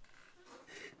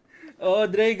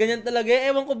 Dre, ganyan talaga.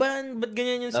 Ewan ko ba, ba't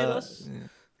ganyan yung si Ross?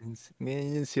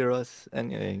 Ganyan yung si Ross.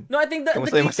 Anyway. No, I think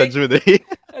kamusta yung sa Jude?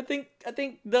 I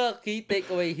think the key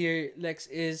takeaway here, Lex,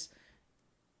 is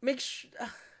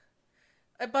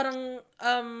parang,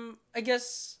 I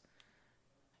guess,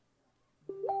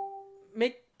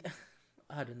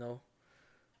 I don't know.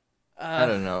 I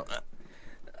don't know.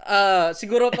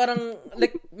 Siguro parang,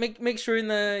 like, make sure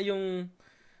na yung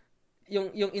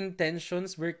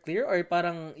intentions were clear, or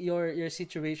parang your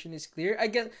situation is clear. I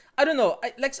guess, I don't know.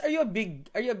 Lex, are you a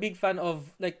big fan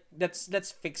of, like,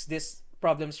 let's fix this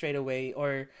problem straight away,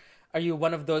 or are you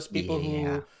one of those people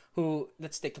who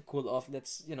let's take a cool off,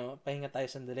 let's pahinga tayo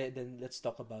sandali, then let's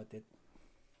talk about it?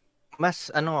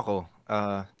 Mas ako,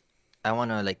 I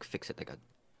wanna like fix it agad.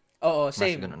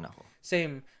 Same. Mas ganun ako.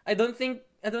 Same. I don't think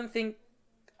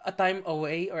a time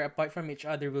away or apart from each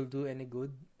other will do any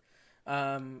good.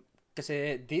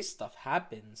 Kasi this stuff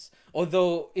happens.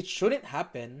 Although it shouldn't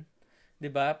happen,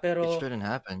 'Diba? It Pero shouldn't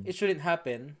happen. it shouldn't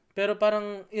happen. Pero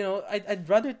parang, I'd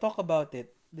rather talk about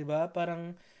it, 'di ba?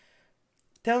 Parang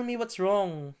tell me what's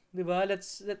wrong, 'di ba?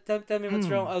 Tell me what's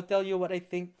wrong. Mm. I'll tell you what I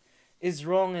think is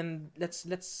wrong, and let's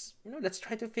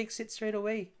try to fix it straight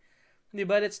away. 'Di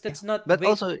ba? Yeah. But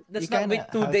also, you Let's not kind of wait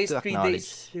 2 have days, to 3 acknowledge.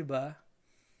 days, 'di ba?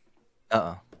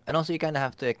 And also, you kind of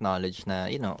have to acknowledge na,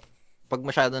 pag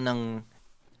masyado ng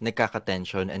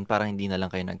nagkaka-tension and parang hindi na lang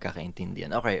kayo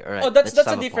nagkakaintindihan. Okay, Oh, alright, let's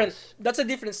have a pause. that's a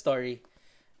different story.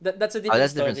 That's a Oh, different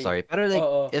that's a different story. story. Pero like,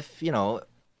 Oo. if,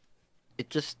 it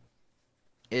just,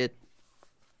 it,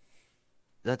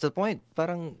 that's the point.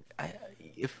 Parang,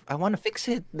 if I want to fix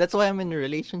it, that's why I'm in a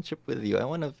relationship with you. I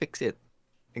want to fix it.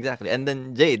 Exactly. And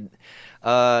then, Jade,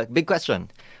 big question.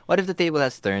 What if the table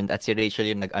has turned at si Rachel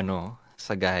yung nag-ano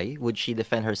sa guy? Would she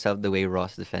defend herself the way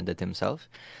Ross defended himself?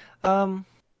 Um,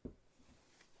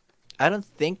 I don't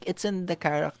think it's in the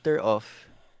character of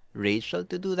Rachel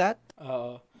to do that.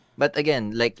 Oo. But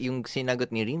again, like yung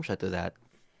sinagot ni Rimsha to that,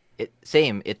 it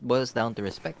boils down to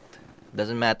respect.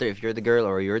 Doesn't matter if you're the girl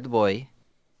or you're the boy.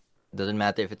 Doesn't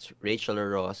matter if it's Rachel or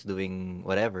Ross doing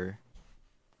whatever.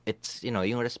 It's,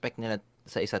 yung respect nila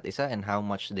sa isa't isa and how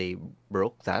much they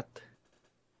broke that.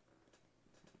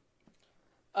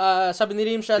 Sabi ni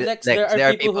Rimsha, Lex, Like, there there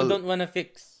are are people who people- don't wanna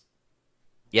fix.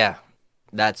 Yeah,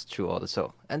 that's true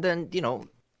also. And then,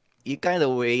 you kind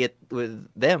of weigh it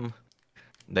with them.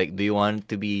 Like, do you want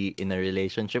to be in a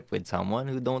relationship with someone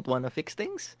who don't want to fix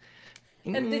things?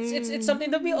 And it's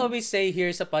something that we always say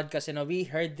here sa podcast, we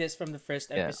heard this from the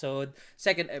first Yeah. episode,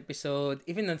 second episode,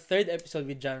 even the third episode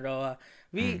with John Roa.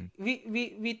 We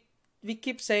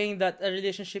keep saying that a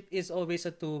relationship is always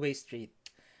a two-way street.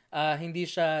 Hindi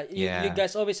siya, you Yeah.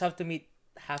 guys always have to meet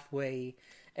halfway,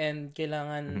 and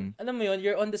kailangan, alam mo yun,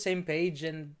 you're on the same page,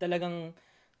 and talagang,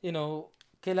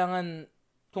 kailangan,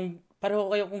 kung pareho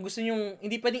kayo, kung gusto nyo,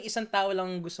 hindi pwedeng isang tao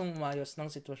lang gustong umayos ng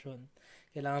sitwasyon.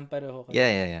 Kailangan pareho kayo.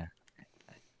 Yeah.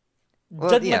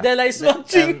 Jad Madela is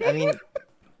watching. I mean,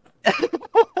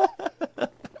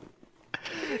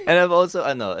 and I've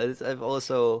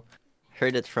also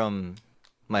heard it from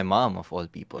my mom of all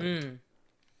people,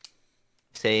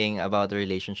 saying about the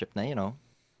relationship na,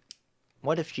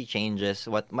 what if she changes?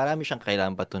 Marami siyang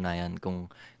kailangang patunayan kung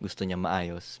gusto niya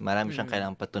maayos. Marami siyang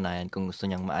kailangang patunayan kung gusto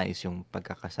niyang maayos yung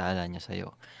pagkakasala niya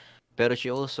sa'yo. Pero she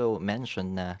also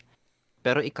mentioned na,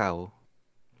 pero ikaw,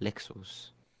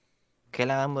 Lexus,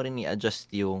 kailangan mo rin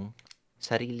i-adjust yung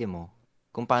sarili mo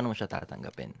kung paano mo siya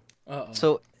tatanggapin. Oo.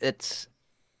 So, it's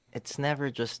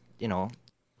never just,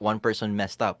 one person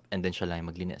messed up and then siya lang yung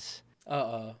maglinis.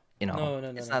 Oo. No.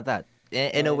 It's not that.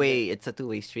 In a way, it's a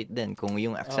two-way street din. Kung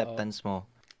yung acceptance mo,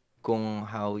 kung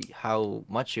how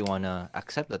much you wanna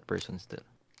accept that person still.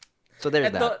 So,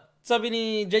 there's that. Sabi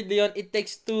ni Jade Leon, it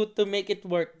takes two to make it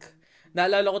work.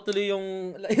 Naalala ko tuloy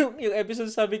yung episode,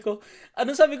 sabi ko,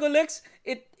 anong sabi ko, Lex?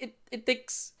 It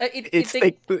takes It's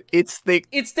take two. It's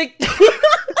take It's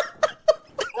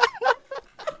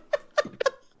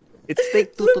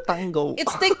take two to tango.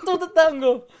 It's take two to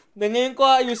tango. Na ngayon ko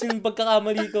ayusin yung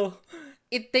pagkakamali ko.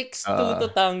 It takes two to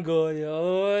tango.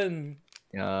 Yun.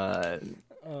 Yan.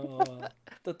 Oo.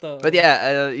 Totoo. But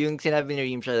yeah, yung sinabi ni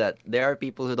Rimsha that there are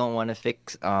people who don't want to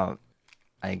fix,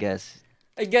 I guess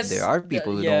there are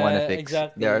people who don't want to fix.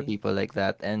 Exactly. There are people like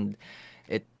that, and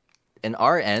in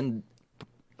our end,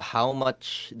 how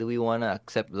much do we want to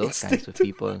accept those kinds of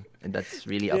people? And that's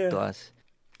really up to us.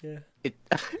 Yeah.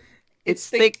 It's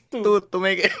take two to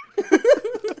make it.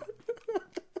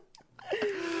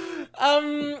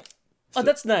 Oh,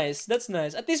 that's nice. That's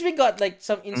nice. At least we got like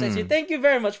some insights here. Thank you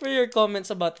very much for your comments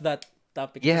about that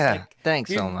topic. Yeah,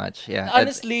 thanks so much. Yeah.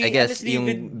 Honestly, I guess yung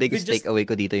we biggest just- takeaway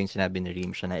ko dito yung sinabi ni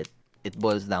Rimsha na it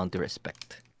boils down to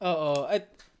respect. Oo.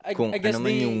 Kung I guess ano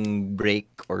man yung break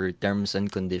or terms and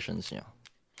conditions nyo.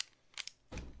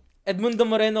 Edmundo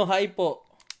Moreno, hi po.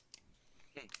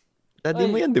 Daddy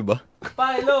mo yan, di ba?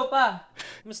 Pa, hello, pa.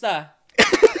 Kumusta?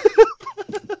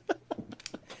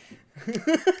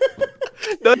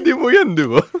 Daddy mo yan, di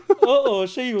ba? Oo,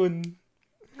 siya yun.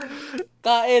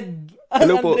 Kaed.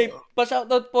 Hello po. Andre,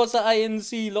 pa-shoutout po sa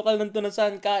INC, lokal ng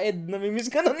Tunasan. Kaed,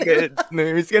 namimiss ka na nila.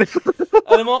 Namimiss ka na.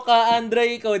 Alam mo, ka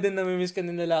Andre, ikaw din namimiss ka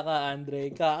na nila, ka Andre.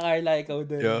 Ka Carla, ikaw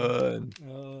din. Yan.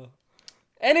 Oo.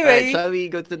 Alright, Anyway, shall we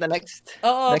go to the next?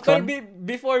 next one?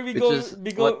 Before we Which go, is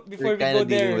before what we we're go kinda dealing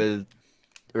there, with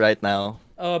right now.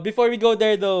 before we go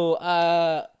there though,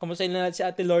 kamustahin na natin si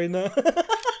Ate Lorna.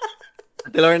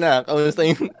 Ate Lorna, kamusta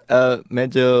yung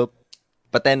medyo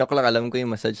pa 10 o'clock, alam ko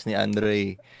yung massage ni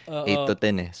Andre 8 to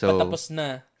 10 eh. So, Patapos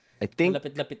na. I think,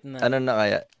 Lapit-lapit na. ano na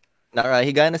kaya,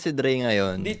 Nakahiga na si Dre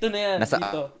ngayon. Dito na yan, Nasa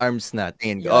dito. arms na.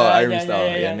 Tingin ko. Oh, Yan, arms yan, na. yan, Oh.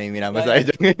 yan, Yan yan. na yung Yan, minamassage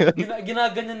yan. ngayon.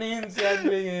 Ginaganyan na yun si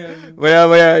Andre ngayon.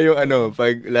 Maya-maya yung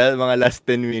pag mga last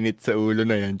 10 minutes sa ulo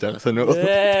na yan, tsaka sa noo.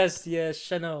 Yes, yes,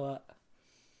 siya nawa.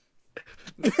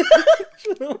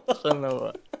 Siya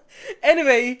nawa.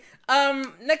 Anyway,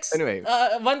 next, Anyway.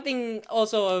 one thing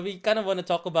also we kind of want to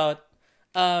talk about,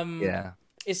 Yeah.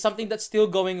 is something that's still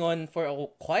going on for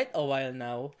quite a while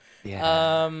now. Yeah.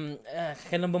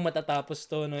 Kailan ba matatapos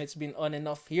to? No, it's been on and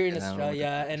off here in Kailangan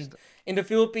Australia matatapos and to. in the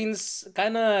Philippines.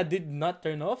 Kinda did not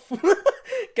turn off.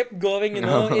 Kept going.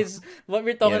 No. Is what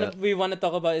we're talking. Yeah. We want to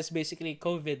talk about is basically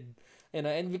COVID.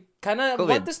 And we kind of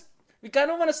COVID.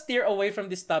 want to steer away from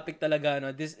this topic talaga.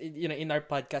 No, this in our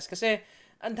podcast kasi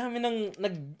ang dami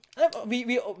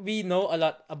we know a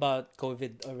lot about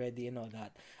COVID already and all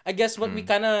that. I guess what we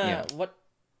kind of Yeah.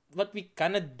 what we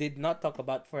kind of did not talk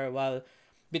about for a while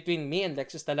between me and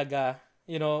Lexus talaga,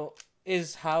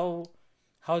 is how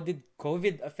did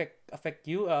COVID affect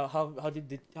you? How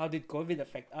did COVID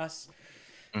affect us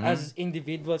as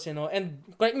individuals? And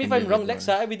correct me if I'm wrong,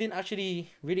 Lexa. We didn't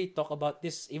actually really talk about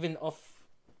this even off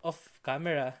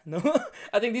camera. No,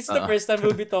 I think this is the first time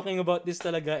we'll be talking about this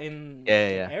talaga in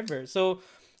Yeah. ever. So,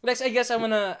 Lex, I guess I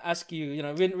wanna ask you.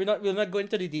 We'll not go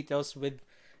into the details with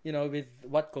with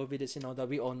what COVID is, that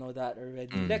we all know that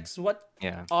already. Lex, what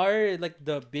Yeah. are like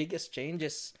the biggest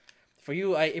changes for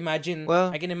you? I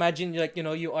can imagine like,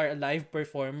 you are a live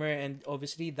performer and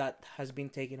obviously that has been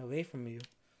taken away from you.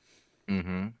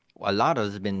 A lot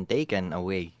has been taken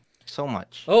away. So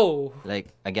much. Oh. Like,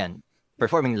 again,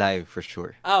 performing live for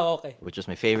sure. Okay. Which is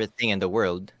my favorite thing in the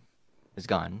world, is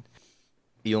gone.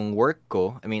 Yung work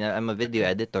ko, I mean, I'm a video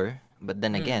editor, but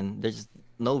then again, there's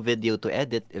no video to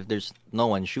edit if there's no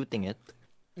one shooting it.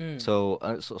 So,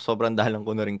 sobrang dalang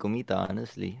ko na rin kumita,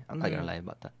 honestly. I'm not gonna lie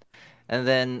about that. And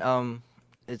then,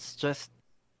 it's just,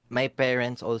 my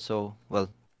parents also,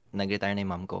 well, nag-retire na yung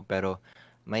mom ko, pero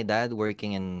my dad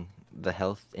working in the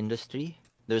health industry,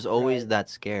 there's always that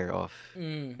scare of,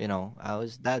 how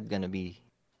is dad gonna be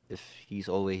if he's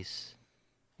always,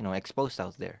 exposed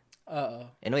out there?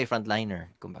 In a way,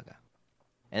 frontliner, kumbaga.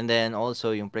 And then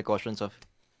also yung precautions of,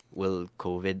 will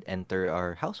COVID enter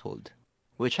our household?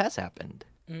 Which has happened.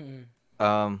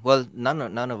 Well,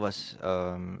 none of us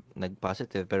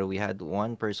nag-positive, pero we had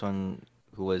one person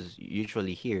who was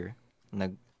usually here,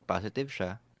 nag-positive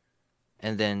siya.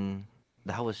 And then,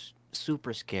 that was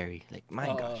super scary. Like, my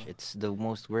gosh, it's the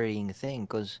most worrying thing.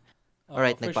 Because,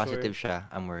 alright, nag-positive siya,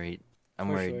 I'm worried.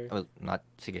 Sure. Well,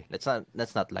 sige,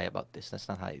 let's not lie about this. Let's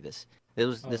not hide this.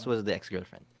 This was the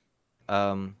ex-girlfriend.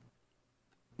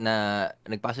 Na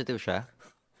nag-positive siya.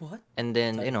 What? And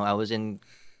then, I was in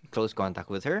close contact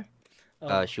with her.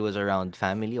 She was around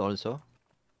family also.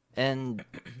 And,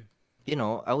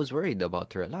 I was worried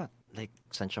about her a lot. Like,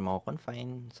 saan siya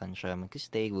mako-confine? Saan siya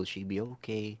mag-stay? Will she be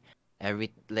okay?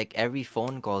 Every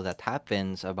phone call that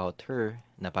happens about her,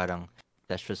 na parang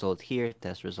test result here,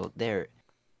 test result there,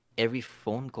 every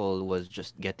phone call was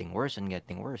just getting worse and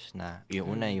getting worse. Na yung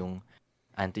una yung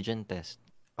antigen test,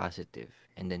 positive.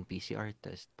 And then PCR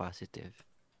test, positive.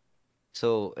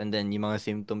 So, and then yung mga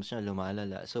symptoms niya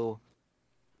lumalala. So,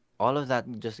 all of that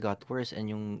just got worse and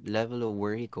yung level of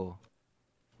worry ko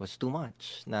was too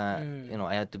much. Na,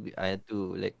 I had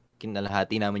to like,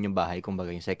 kinalahati namin yung bahay,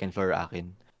 kumbaga yung second floor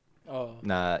akin.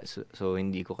 Na, so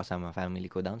hindi ko kasama family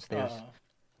ko downstairs.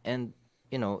 And,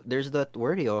 there's that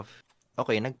worry of,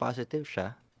 okay, nag-positive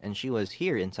siya, and she was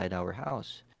here inside our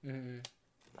house.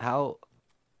 How,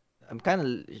 I'm kind of,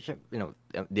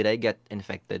 did I get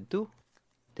infected too?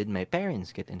 Did my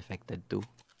parents get infected too?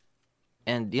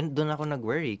 And doon ako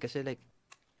nag-worry kasi like,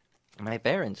 my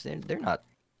parents, they're not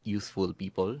youthful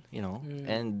people,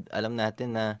 and alam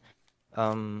natin na,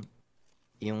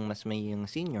 yung mas may yung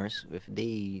seniors, if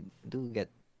they do get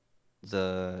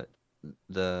the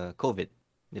COVID,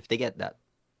 if they get that,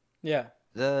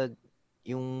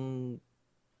 yung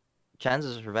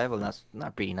chances of survival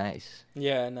not pretty nice.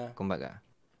 Yeah, na. Kumbaga.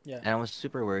 Yeah. And I was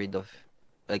super worried of,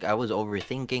 like, I was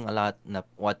overthinking a lot na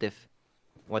what if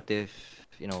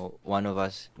one of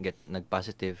us get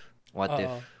nag-positive, what if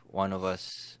one of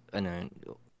us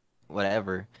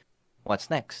whatever, what's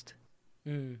next?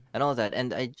 And all that.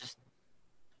 And I just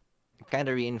kind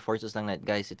of reinforces lang that,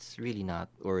 guys, it's really not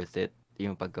worth it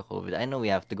yung pagka-COVID. I know we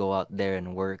have to go out there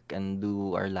and work and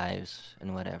do our lives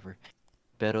and whatever.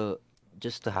 Pero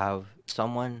just to have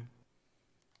someone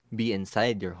be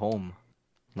inside your home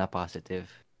na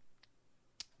positive,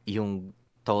 yung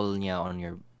toll niya on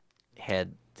your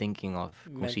head thinking of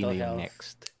kung Mental sino yung health.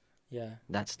 next. Yeah.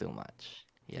 That's too much.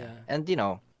 Yeah. And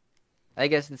I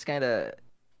guess it's kind of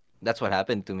That's what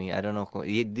happened to me. I don't know.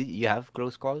 Did you have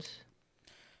close calls?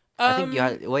 I think Um, you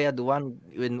had one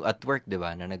at work, di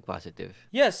ba, na nag-positive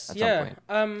yes, at some yeah. point.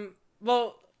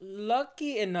 Well,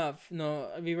 lucky enough,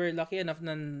 no, we were lucky enough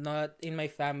na not in my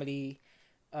family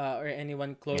or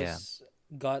anyone Yeah. close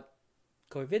got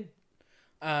COVID.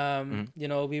 Mhm.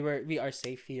 We are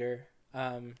safe here.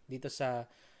 Dito sa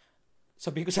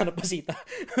sabi ko sana Pasita.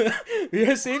 We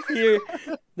are safe here.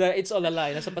 It's all a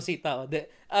lie. Nasa Pasita.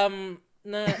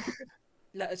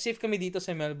 Na safe kami dito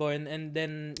sa Melbourne, and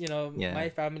then Yeah. my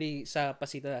family sa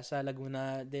Pasita, sa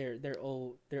Laguna, they're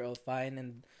all fine,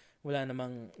 and wala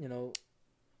namang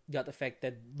got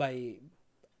affected by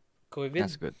COVID.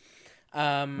 That's good.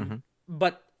 Um, Mhm.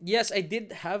 but yes, I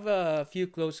did have a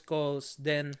few close calls.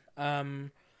 Then,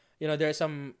 there are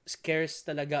some scares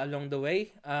talaga along the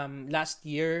way. Last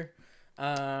year,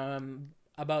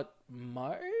 about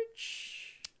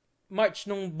March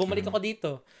nung bumalik Mhm. ako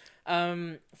dito.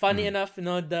 Funny Mhm. enough,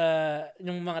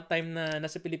 yung mga time na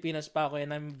nasa Pilipinas pa ako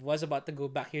and I was about to go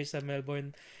back here sa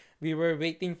Melbourne, we were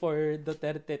waiting for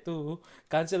Duterte to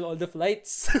cancel all the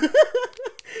flights.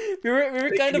 we were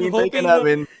Like, kind of hinihintay ka hoping no.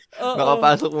 namin Oo.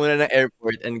 makapasok muna ng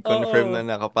airport and confirm Oo. na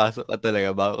nakapasok ka talaga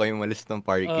bago kayo umalis ng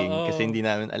parking kasi Oo. hindi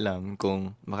namin alam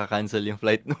kung maka-cancel yung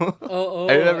flight mo. I Oo.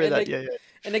 remember that. Yeah, yeah.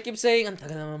 And I keep saying, ang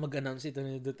tagal naman mag-announce ito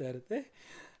ni Duterte.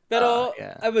 Pero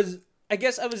Yeah. I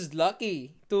guess I was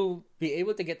lucky to be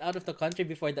able to get out of the country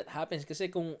before that happens. Kasi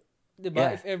kung, 'di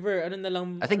ba, Yeah. if ever I think ano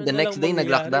the na lang next day mangyayari.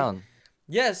 nag-lockdown.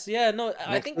 Yes, yeah, no,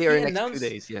 I Next think day or he next 2 announced,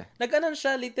 days, yeah. nag-announce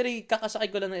siya, literally,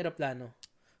 kakasakay ko lang ng eroplano.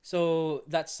 So,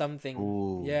 that's something.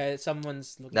 Ooh, Yeah,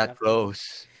 someone's looking that after me. close.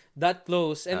 That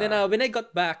close. And then Uh, when I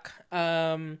got back,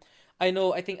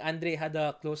 I think Andre had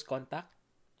a close contact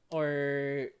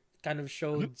or kind of mhm.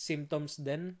 showed symptoms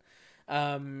then.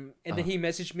 And then uh, he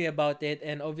messaged me about it,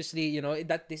 and obviously,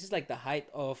 that this is like the height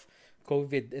of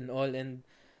COVID and all, and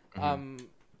mhm.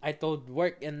 I told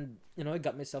work, and I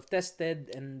got myself tested,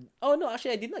 and oh no,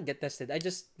 actually I did not get tested. I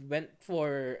just went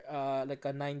for like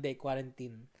a 9-day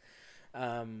quarantine.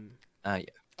 Um,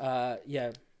 Yeah. yeah,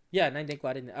 yeah, 9-day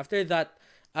quarantine. After that,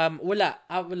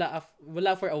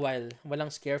 wala for a while.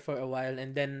 Walang scare for a while,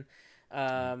 and then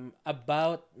Mhm.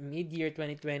 about mid-year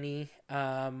 2020,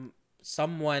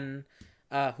 someone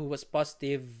who was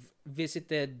positive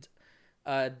visited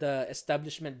the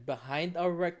establishment behind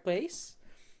our workplace.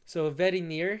 So very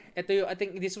near. I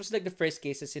think this was like the first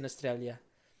cases in Australia.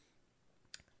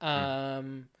 Mm. Um,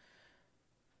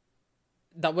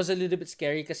 that was a little bit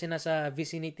scary kasi nasa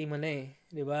vicinity mo na eh.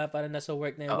 'Di ba? Para nasa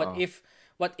work na yun. Oo.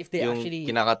 What if they Yung actually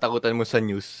kinakatakutan mo sa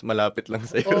news, malapit lang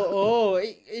sa'yo. Oo.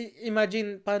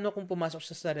 Imagine paano kung pumasok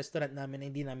siya sa restaurant namin na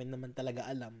hindi namin naman talaga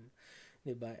alam,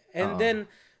 'di ba? And Oo. then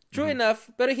true Mhm. enough,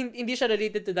 pero hindi siya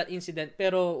related to that incident,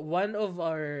 pero one of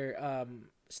our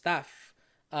staff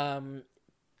um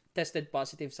tested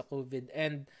positive sa COVID,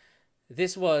 and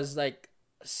this was like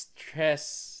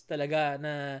stress talaga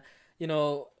na you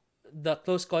know the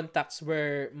close contacts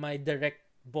were my direct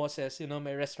bosses,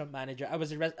 my restaurant manager. I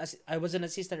was an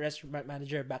assistant restaurant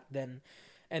manager back then,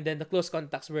 and then the close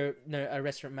contacts were a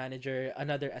restaurant manager,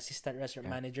 another assistant restaurant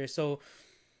Yeah. manager. So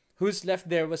who's left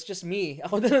there was just me.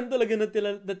 Ako na lang talaga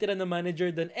natira na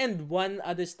manager doon, and one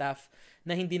other staff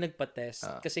na hindi nagpa-test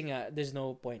Ah, kasi nga there's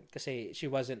no point kasi she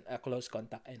wasn't a close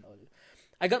contact and all.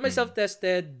 I got mm. myself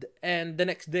tested, and the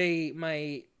next day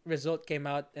my result came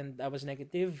out and I was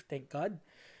negative, thank God.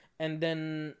 And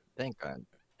then Thank God.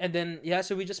 yeah,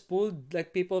 so we just pulled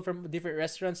like people from different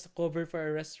restaurants to cover for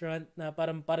a restaurant na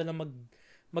para lang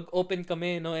mag-open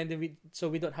kami, and then so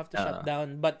we don't have to shut Oo.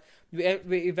 down. But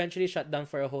we eventually shut down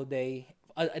for a whole day,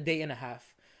 a day and a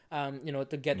half.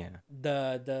 To get Yeah.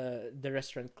 the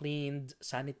restaurant cleaned,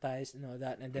 sanitized, and all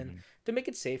that, and then Mhm. to make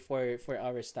it safe for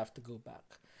our staff to go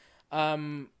back.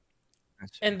 Um,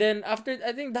 That's and true. then after,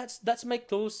 I think that's my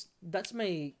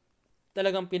talagang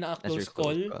That's your pinaka-close close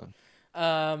call. call.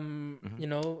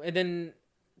 Mhm. And then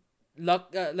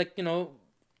like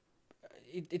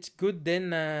it's good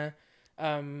then na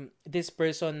this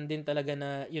person din talaga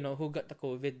na who got the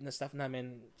COVID na stuff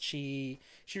namin, she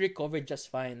recovered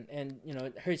just fine, and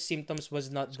her symptoms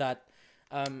was not that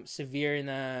severe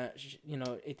na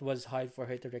it was hard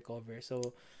for her to recover.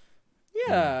 So Mm.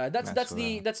 yeah, That's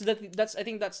well. that's I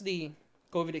think that's the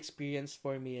COVID experience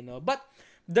for me, But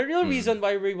the real Mm. reason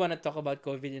why we want to talk about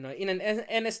COVID, in an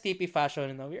NSTP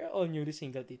fashion, we're all newly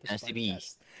single Titos STB.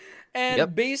 podcast. Yep.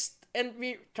 And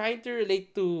we're trying to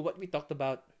relate to what we talked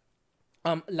about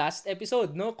last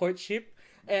episode, no, courtship.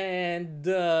 And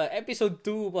episode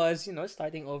 2 was,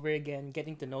 starting over again,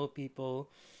 getting to know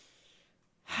people.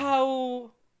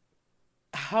 How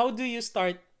how do you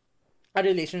start a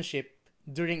relationship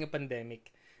during a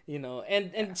pandemic?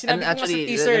 And And sinabi ko nga sa actually,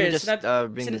 teaser, let me just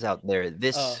bring sin- this out there.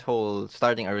 This oh, whole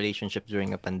starting a relationship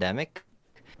during a pandemic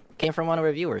came from one of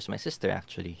our viewers, my sister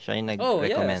actually. Siya yung oh,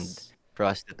 nag-recommend yes. for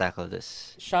us to tackle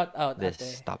this Shout out, this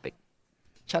ate. topic.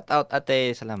 Shout out,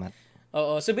 ate. Salamat.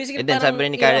 Oo. So basically And then sabi parang,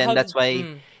 rin ni Karen, how that's why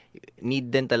mm,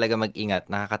 need din talaga mag-ingat.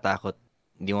 Nakakatakot.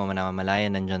 Hindi mo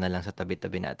namamalayan, nandiyan na lang sa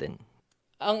tabi-tabi natin.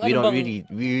 ang ano bang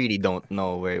We really don't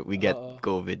know where we get oo.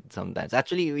 COVID sometimes.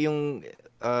 Actually, yung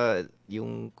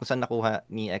kung saan nakuha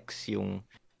ni X yung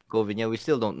COVID niya, we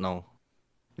still don't know.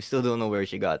 We still don't know where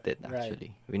she got it, Right.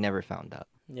 actually. We never found out.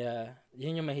 Yeah.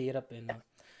 Yun yung mahirap no.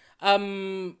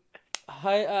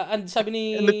 Hi, and sabi ni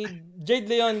Jade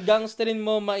Leon, gangsterin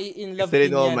mo, mai-in love Gusto rin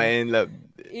din mo yan. ma-in love.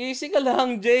 Easy ka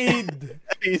lang, Jade.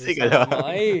 Easy ka lang.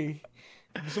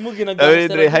 Gusto mo Sabi ni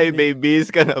ginagangster Dre, hi agad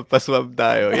babies ka na, paswab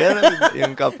tayo. Yan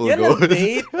yung couple Yan ang goals.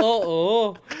 date,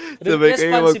 oo. Sabay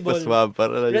kayo Responsible. magpaswab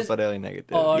para lang pareho yung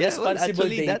negative. Oo, Yeah, well,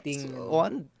 responsible actually, dating. that's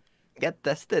one. Get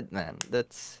tested, man.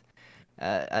 That's,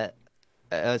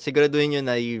 siguraduhin nyo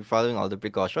na you're following all the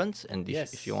precautions, and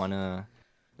if you wanna,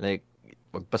 like,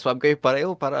 magpaswab kayo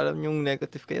pareho para alam yung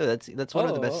negative kayo. That's one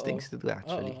of the best things to do,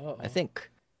 actually. I think.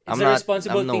 It's a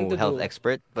responsible thing to I'm no health do.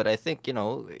 expert, but I think,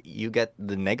 you get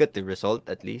the negative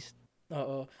result at least.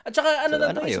 Oo. At saka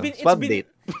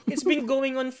it's been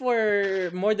going on for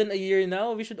more than a year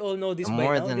now. We should all know this by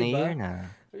More now, than a diba? year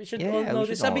na. We should all know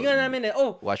this. Sabi nga namin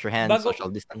wash your hands, social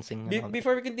distancing.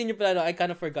 Before we continue pala, I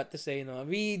kind of forgot to say,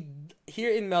 we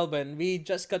here in Melbourne, we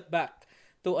just got back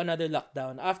to another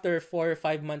lockdown after 4 or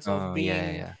 5 months of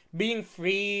being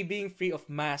free of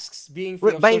masks, being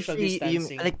free of social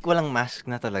distancing. Like walang mask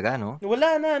na talaga, no?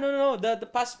 Wala na, no. The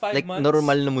past 5 months. Like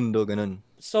normal na mundo, ganun.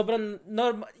 Sobrang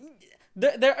normal.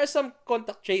 There are some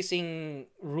contact tracing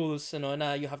rules,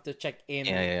 na you have to check in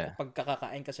pag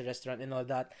kakakain ka sa restaurant and all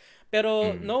that.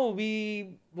 Pero no,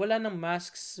 wala nang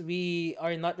masks. We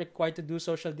are not required to do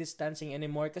social distancing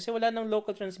anymore kasi wala nang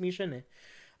local transmission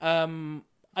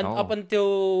up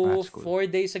until 4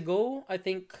 days ago, I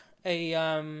think a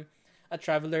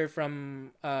traveler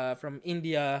from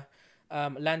India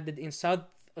landed in South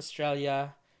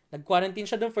Australia. Nag-quarantine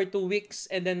siya doon for 2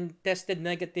 weeks and then tested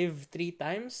negative 3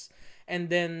 times. And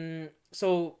then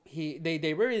so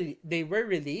they were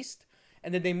released,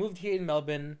 and then they moved here in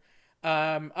Melbourne.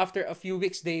 After a few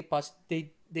weeks they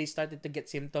started to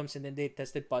get symptoms, and then they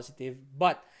tested positive.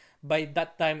 But by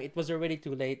that time it was already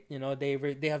too late.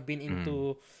 They have been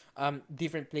into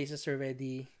different places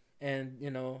already, and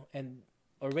and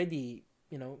already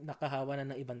nakahawa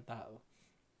na ng ibang tao.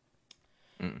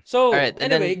 So, all right,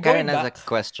 and anyway, then Karen going has back, a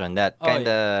question that kind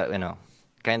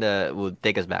of would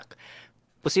take us back.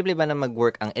 Posible ba na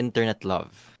mag-work ang internet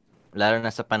love? Lalo na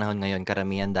sa panahon ngayon,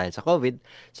 karamihan dahil sa COVID,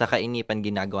 sa kainipan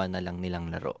ginagawa na lang nilang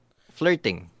laro.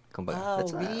 Flirting, kumbaga.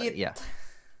 Yeah.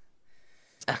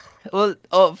 Well,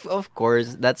 of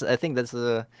course, I think that's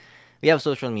we have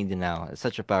social media now. It's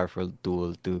such a powerful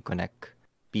tool to connect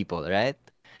people, right?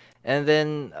 And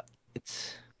then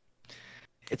it's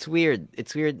weird.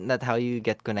 It's weird not how you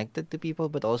get connected to people,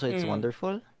 but also it's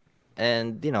wonderful.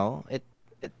 And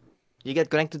you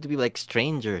get connected to people like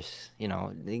strangers,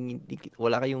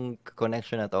 wala kayong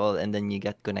connection at all, and then you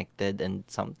get connected, and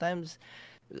sometimes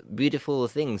beautiful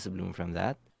things bloom from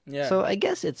that. Yeah. So I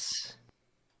guess it's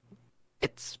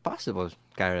possible,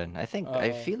 Karen. I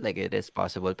feel like it is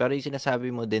possible. Pero yung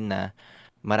sinasabi mo din na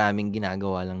maraming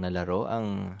ginagawa lang na laro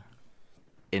ang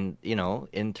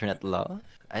internet love.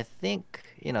 I think,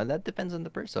 that depends on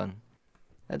the person.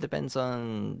 That depends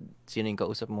on sino yung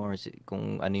kausap mo or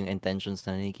kung ano yung intentions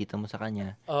na nakikita mo sa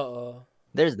kanya.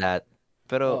 There's that.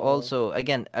 Pero also,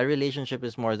 again, a relationship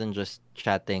is more than just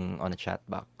chatting on a chat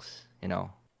box.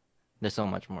 There's so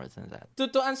much more than that.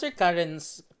 To answer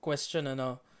Karen's question,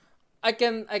 I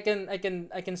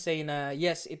can say na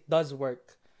yes, it does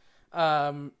work.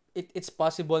 It's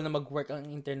possible na mag-work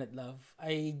ang internet love.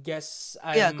 I guess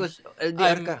because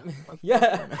LDR ka.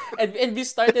 Yeah. And we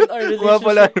started our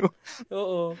relationship.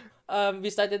 We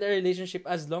started our relationship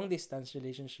as long distance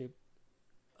relationship.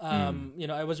 I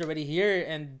was already here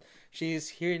and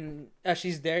she's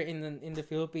there in the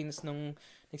Philippines nung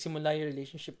nagsimula yung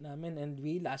relationship namin, and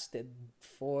we lasted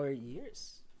 4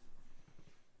 years.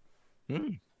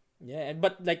 Yeah,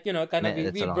 but like kind of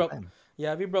we broke. Time.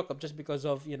 Yeah, we broke up just because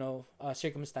of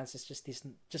circumstances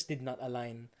just did not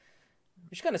align,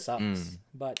 which kind of sucks.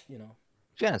 But it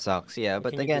kind of sucks. Yeah,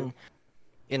 but again,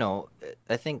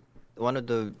 I think one of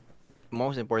the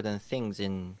most important things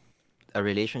in a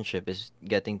relationship is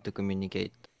getting to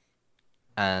communicate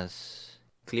as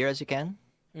clear as you can.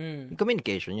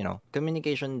 Communication,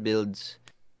 communication builds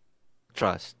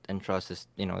trust, and trust is,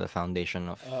 the foundation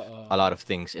of Oo. a lot of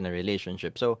things in a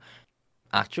relationship. So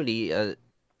actually,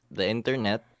 the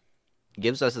internet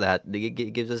gives us that.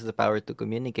 Gives us the power to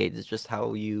communicate. It's just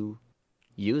how you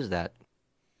use that.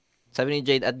 Sabi ni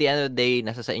Jade, at the end of the day,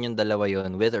 nasa sa inyong dalawa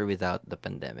yon, with or without the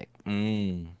pandemic. Oo,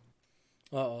 Hmm.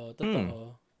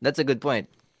 totoo. That's a good point.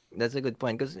 That's a good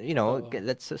point because Oo.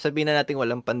 let's sabihin na natin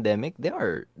walang pandemic. There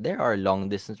are long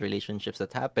distance relationships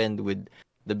that happened with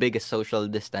the biggest social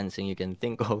distancing you can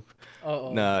think of.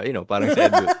 Oo. Na parang si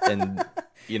Edu and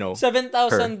her.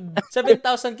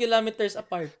 7,000 kilometers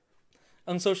apart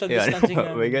ang social Yeah, distancing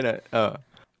may namin. ganun.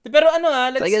 Pero So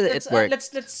I guess it works.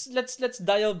 let's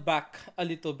dial back a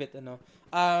little bit,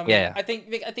 Yeah, I think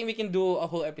we can do a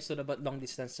whole episode about long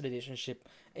distance relationship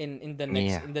in the next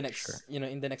yeah, sure.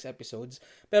 in the next episodes.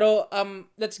 Pero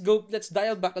let's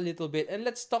dial back a little bit and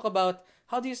let's talk about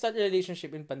how do you start a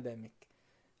relationship in pandemic.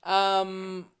 I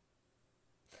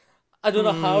don't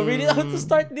know how to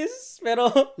start this,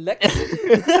 pero Lex,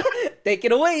 take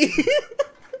it away.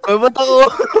 Ay, ba't ako?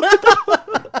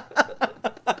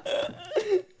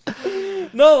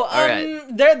 No,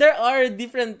 Alright. there are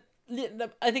different.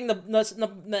 I think nabanggit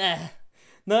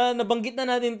na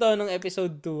natin to nung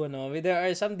episode 2, there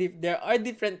are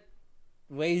different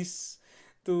ways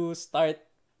to start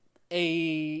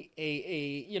a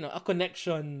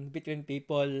connection between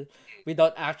people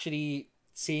without actually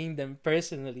seeing them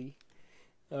personally,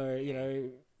 or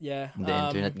yeah. The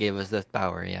internet gave us that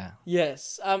power, yeah.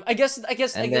 Yes. I guess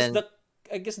And then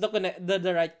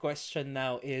the right question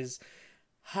now is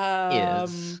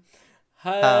is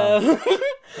how? um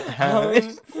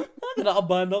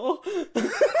Nakakabahan ako.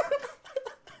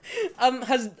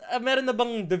 Has meron na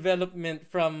bang development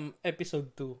from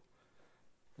episode 2?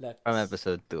 Lex. From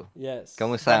episode 2. Yes.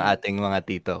 Kamusta ang ating mga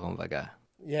tito, kumbaga?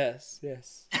 Yes.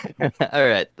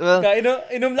 Alright. Well,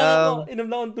 Inom lang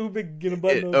akong tubig.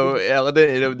 Ginabahan ako. ako din.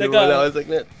 Inom din Teka. wala ako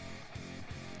saglit.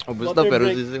 Basta, Water pero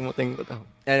break. sisimutin ko to.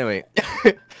 Anyway,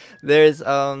 there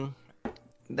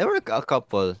were a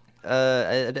couple.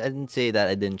 I didn't say that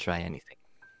I didn't try anything.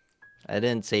 I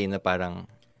didn't say na parang,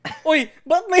 Uy,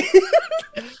 ba't may...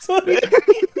 Sorry.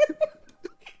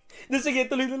 Sige,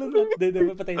 tuloy na lang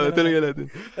natin. Patay na lang. tuloy natin.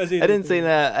 Sige, I didn't say tuloy.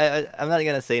 na, I'm not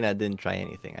gonna say na I didn't try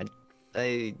anything.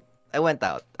 I went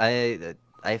out. I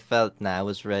felt na I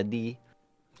was ready.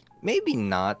 Maybe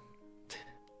not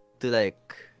to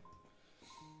like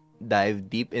dive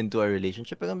deep into a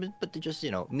relationship, but to just,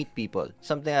 meet people.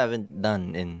 Something I haven't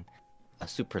done in a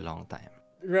super long time.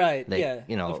 Right, Like, yeah,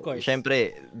 of course.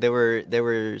 syempre, there were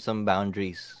some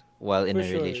boundaries while in For a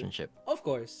sure. relationship Of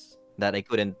course. that I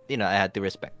couldn't, I had to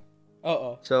respect.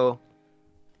 Oo. So,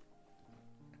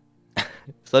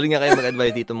 sorry nga kayo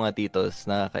mag-advise dito mga titos,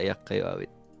 nakakaiyak kayo awit.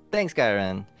 Thanks,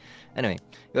 Karen. Anyway,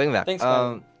 going back. Thanks,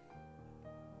 Karen.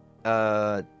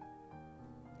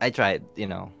 I tried,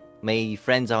 may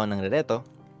friends ako ng rereto.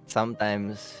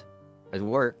 Sometimes it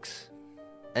works.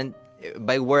 And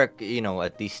by work,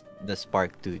 at least the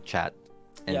spark to chat.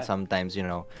 And Yeah. sometimes,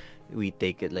 we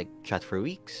take it like chat for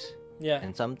weeks. Yeah.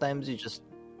 And sometimes it just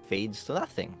fades to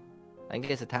nothing. I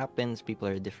guess it happens. People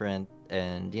are different.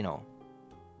 And, there's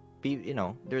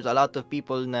a lot of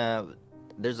people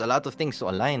there's a lot of things to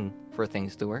align for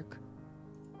things to work.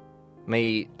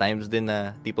 May times din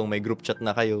na tipong may group chat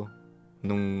na kayo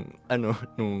nung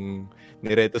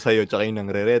nireto sa'yo tsaka yung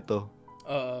nangrereto.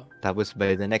 Oo. Tapos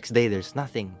by the next day, there's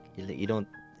nothing. You don't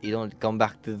come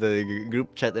back to the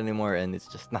group chat anymore, and it's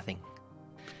just nothing.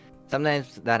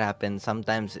 Sometimes that happens.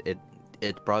 Sometimes it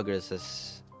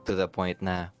progresses to the point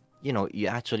na, you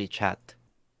actually chat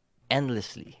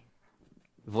endlessly.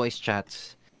 Voice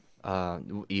chats.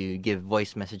 You give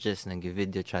voice messages,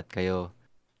 nag-video chat kayo.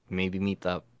 Maybe meet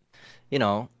up.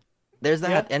 There's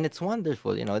that, and it's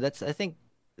wonderful. That's, I think,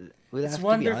 we have It's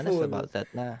to be honest wonderful. about that.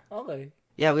 Na, Okay.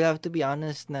 yeah, we have to be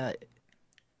honest. Na,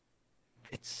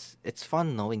 it's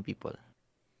fun knowing people,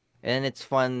 and it's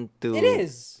fun to, It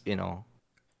is.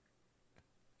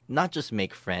 not just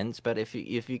make friends, but if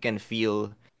you can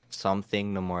feel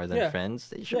something no more than Yeah.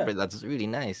 friends, sure, Yeah. that's really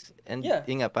nice. And Yeah.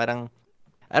 yun nga, parang,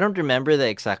 I don't remember the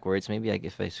exact words. Maybe like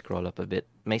if I scroll up a bit,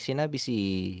 may sinabi si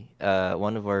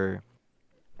one of our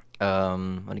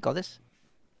what do you call this?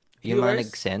 Yung mga Viewers?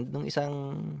 nag-send nung isang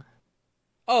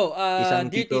Dear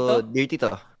Tito? Dear Tito.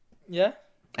 Yeah?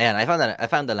 Ayan, I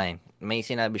found the line. May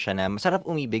sinabi siya na masarap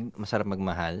umibig, masarap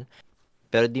magmahal,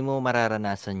 pero di mo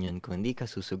mararanasan yun kung hindi ka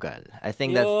susugal. I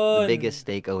think that's the Yun. biggest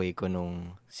takeaway ko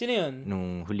nung Sino yun?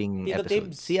 huling Tito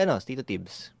episode. Tibbs? Si Tito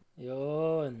Tibbs.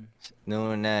 Yun.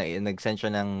 Nung nag-send siya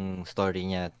ng story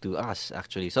niya to us,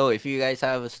 actually. So, if you guys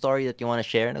have a story that you want to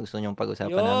share na gusto nyong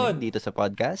pag-usapan namin Yun. dito sa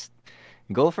podcast,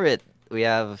 go for it. we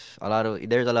have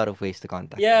there's a lot of ways to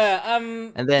contact us. Yeah,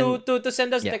 And then to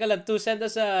send us yeah, teka lang, to send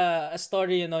us a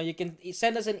story, you can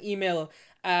send us an email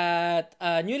at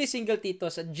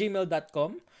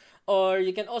newlysingletito's@gmail.com, or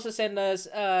you can also send us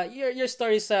your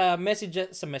stories sa messages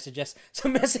sa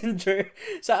messenger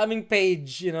sa aming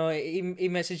page,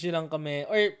 i-message nyo lang kami,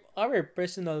 or our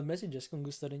personal messages kung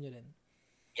gusto rin nyo rin.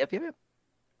 yep.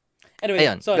 Anyway,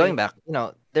 Ayun, sorry. going back,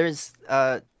 there's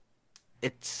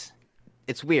it's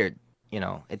weird,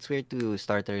 it's weird to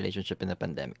start a relationship in the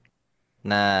pandemic.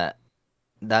 Na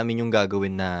dami yung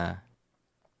gagawin na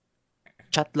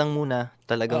chat lang muna,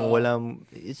 talagang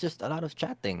it's just a lot of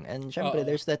chatting. And syempre,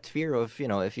 there's that fear of,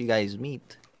 if you guys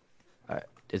meet,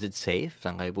 is it safe?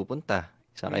 Saan kayo pupunta?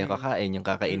 Saan kayo kakain? Yung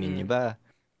kakainin niyo ba?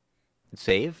 It's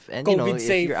safe? And, COVID if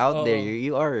safe. you're out there,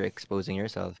 you are exposing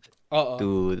yourself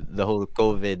to the whole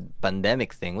COVID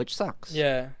pandemic thing, which sucks.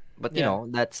 Yeah. But,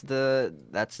 that's the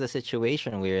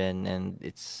situation we're in, and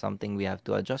it's something we have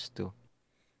to adjust to.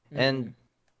 And,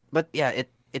 but yeah,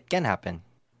 it can happen.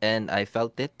 And I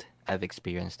felt it. I've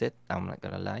experienced it. I'm not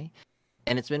gonna lie.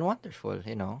 And it's been wonderful,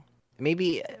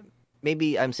 Maybe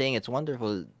I'm saying it's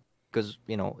wonderful because,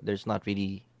 there's not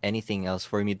really anything else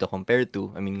for me to compare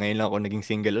to. I mean, ngayon lang ako naging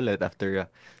single ulit after a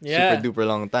super duper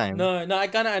long time. No, I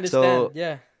kind of understand. So,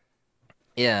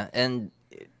 yeah, and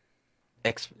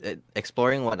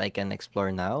exploring what I can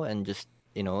explore now, and just,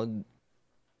 hindi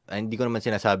ko naman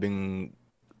sinasabing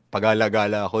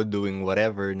pagala-gala ako doing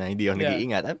whatever na hindi ako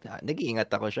nag-iingat.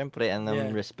 Nag-iingat ako syempre, and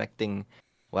I'm respecting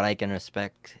what I can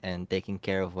respect and taking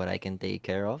care of what I can take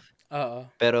care of.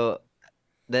 Pero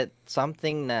that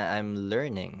something na I'm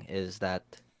learning is that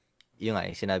yung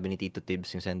sinabi ni Tito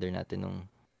Tibbs, yung sender natin nung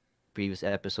previous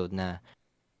episode, na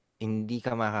hindi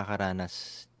ka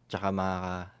makakaranas tsaka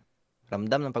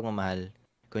makakaramdam ng pagmamahal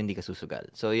kung hindi ka susugal.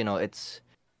 So, it's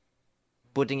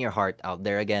putting your heart out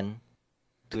there again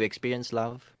to experience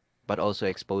love, but also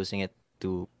exposing it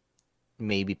to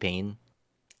maybe pain.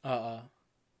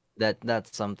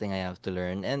 That's something I have to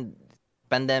learn. And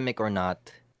pandemic or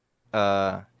not,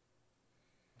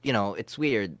 it's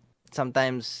weird.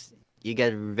 Sometimes you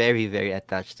get very, very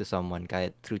attached to someone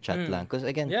kahit through chat lang. Because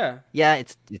again,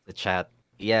 it's a chat.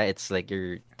 Yeah, it's like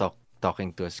you're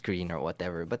talking to a screen or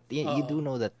whatever. But you do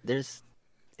know that it's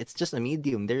just a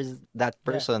medium. There's that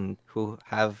person who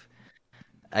have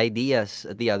ideas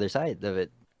at the other side of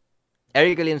it.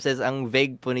 Eric William says, ang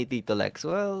vague po ni Tito Lex.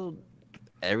 Well,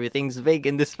 everything's vague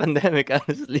in this pandemic,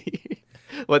 honestly.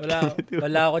 What can you do?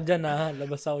 Wala ako dyan, ha?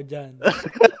 Labas ako dyan.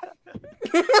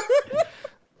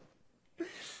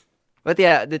 But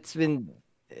yeah, it's been,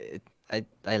 I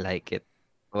like it.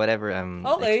 Whatever I'm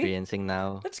experiencing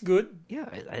now. That's good.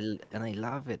 Yeah, I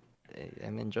love it.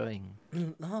 I'm enjoying.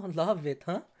 Oh, love it,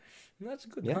 huh? That's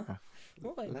good, yeah. huh?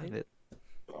 Okay, love it.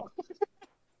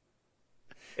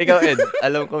 Ikaw, Ed,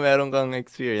 alam ko meron kang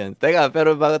experience. Teka,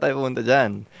 pero bago tayo pumunta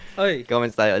dyan,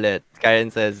 comments tayo ulit. Karen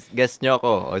says, guest nyo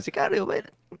ako. O, si Karen, why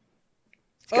not?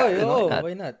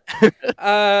 Why not?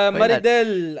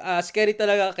 Maridel, scary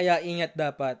talaga, kaya ingat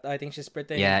dapat. I think she's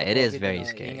pertaining to COVID. It is very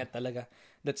scary. Ingat talaga.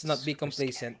 Let's not be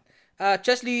complacent.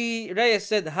 Chesley Reyes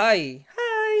said, Hi!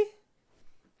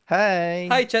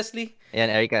 Hi, Chesley.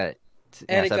 Ayan, Erica.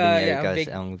 Sabi ni Erica,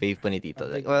 ang vague po ni Tito.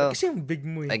 Like, well, kasi ang big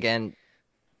mo Again,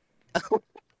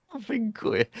 ang big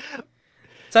ko eh.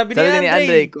 Sabi ni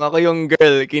Andre, kung ako yung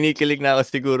girl, kinikilig na ako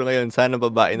siguro ngayon. Sana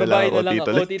babae na lang ako,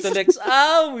 Tito Lex. Tito Lex.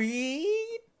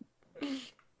 Wait!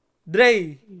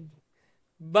 Dre!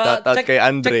 Shoutout kay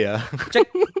Andre,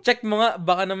 check mo nga,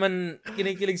 baka naman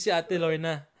kinikilig si Ate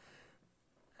Lorna.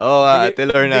 Oo, Ate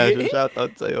Lorna,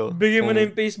 shoutout sa'yo. Bigyan mo na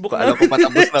yung Facebook na. Alam ko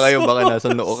patapos na kayo, baka nasa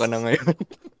noo ka na ngayon.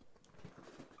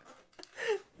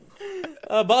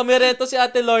 Baka may reto si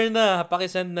Ate Lorna,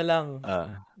 pakisend na lang.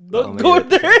 Don't go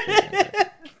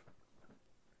there!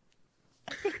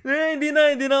 Hindi na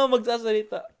ako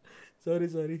magsasalita.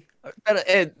 Sorry. Pero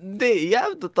Ed, you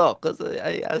have to talk kasi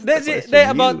I asked the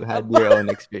question. You had your own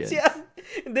experience.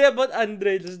 Hindi, about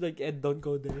Andre, just like, Ed, don't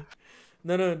go there.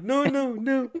 No.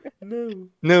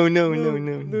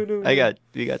 I got it.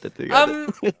 We got it.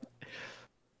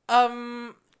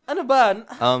 Ano ba?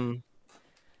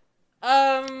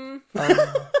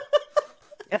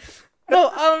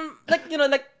 No,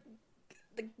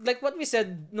 like what we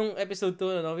said nung episode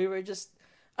 2, we were just,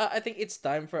 I think it's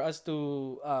time for us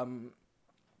to, how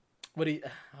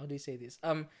do you say this?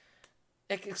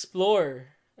 Explore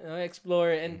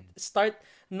and start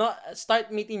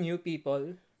meeting new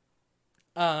people.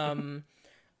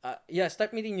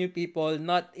 Start meeting new people,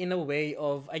 not in a way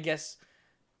of, I guess,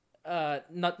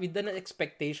 not with an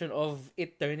expectation of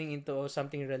it turning into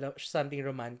something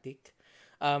romantic.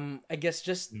 I guess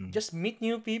Mm. just meet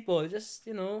new people, just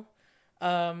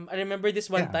I remember this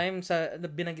one Yeah. time sa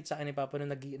binanggit sa akin ni Papa nung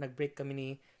nag-break kami ni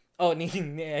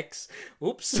ex.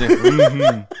 Oops.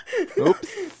 Mhm. Oops.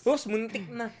 Oops, muntik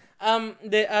na.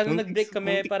 Nung nag-break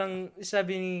kami, Muntik. parang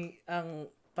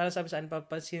parang sabi sa akin,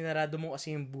 Papa, sinarado mo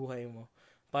kasi yung buhay mo.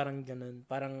 Parang ganun.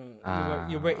 Parang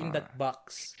you were in that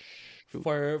box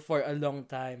True. for a long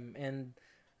time. And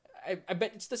I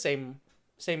bet it's the same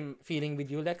feeling with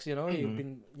you, Lex. You've Mm.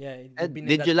 been in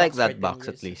Did you that like box for that 10 box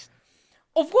at years. least?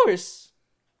 Of course.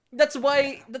 Yeah.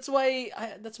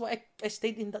 I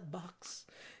stayed in that box.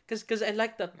 Cause I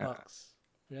like that Yeah. box.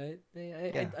 Right?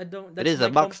 Yeah. I don't, It that's is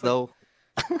a my box comfort. though.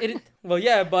 Well,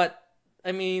 yeah, but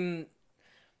I mean,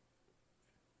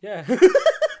 yeah.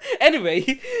 Anyway,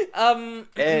 um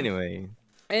Anyway.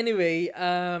 anyway,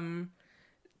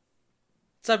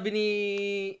 sabi ni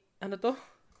ano to?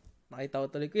 Nakita ko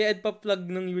tuloy. Kuya Ed, pa-plug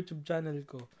ng YouTube channel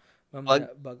ko. Plug.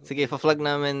 Mamaya bago. Sige, pa-plug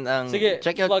namin Sige,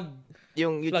 check out plug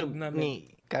yung plug YouTube namin ni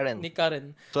Karen. ni Karen.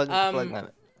 Plug Um, namin.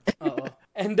 Oo.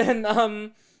 And then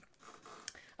ano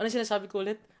sinasabi ko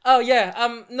ulit? Oh yeah,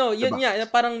 no, The yun box. yeah,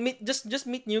 parang just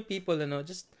meet new people,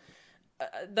 just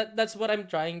that's what I'm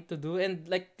trying to do. And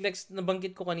like Lex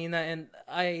nabanggit ko kanina, and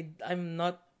I'm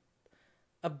not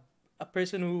a a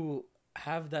person who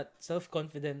have that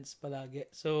self-confidence palagi.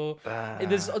 So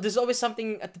there's always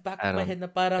something at the back I of my don't. head na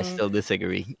I parang still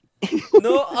disagree.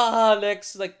 no,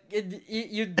 Alex, like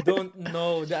you don't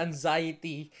know the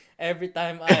anxiety every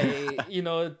time I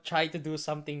try to do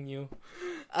something new.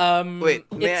 Wait,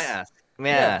 may It's I ask? May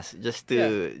yeah, I ask? yeah.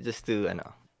 Just to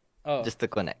Oh, just to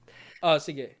connect.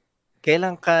 sige.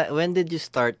 When did you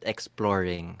start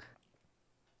exploring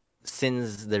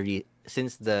since the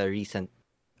recent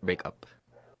breakup?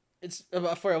 It's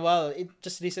for a while. It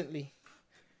just recently.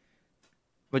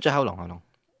 Which how long? How long?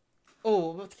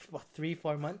 Oh, what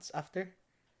 3-4 months after?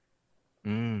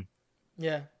 Mm.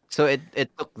 Yeah. So it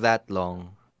took that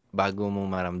long bago mo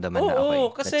maramdaman na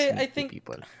Oh, okay, let's kasi meet new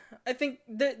people. I think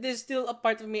there's still a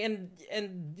part of me, and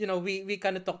we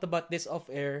kind of talked about this off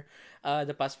air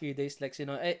the past few days, like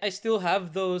I still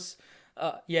have those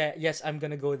yes, I'm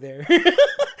gonna go there.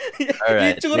 All Yung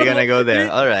right, itsura you're gonna mo, go there.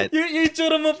 All right. yung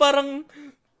itsura mo parang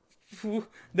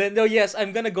then no, yes, I'm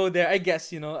gonna go there. I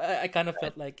guess I kind of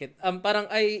felt like it. Parang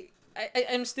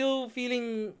I'm still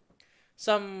feeling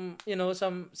some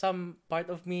part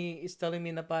of me is telling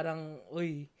me na parang,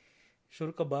 uy,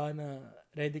 sure ka ba na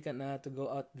ready ka na to go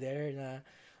out there, na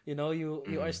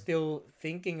you are still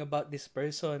thinking about this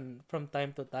person from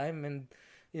time to time, and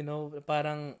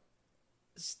parang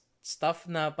stuff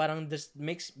na parang just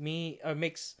makes me, or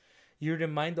makes you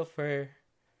remind of her,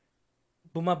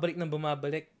 bumabalik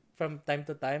from time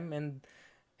to time, and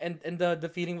the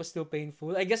feeling was still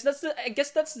painful. I guess that's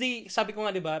the sabi ko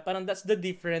nga, 'di ba? Parang that's the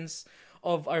difference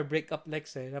of our breakup,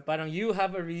 Lex, na parang you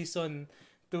have a reason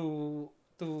to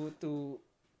to to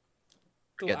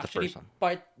to Forget the actually person.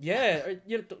 part, yeah,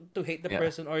 or to hate the Yeah.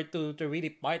 person, or to really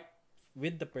part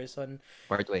with the person.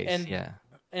 Part ways. And Yeah.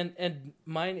 and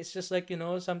mine is just like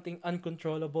something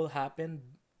uncontrollable happened,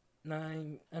 na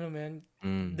ano man,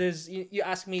 Mm. you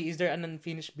ask me, is there an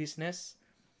unfinished business?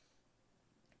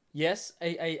 Yes,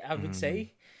 I would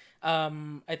say.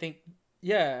 I think,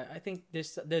 yeah, I think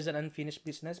there's an unfinished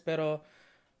business. Pero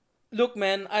look,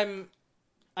 man, I'm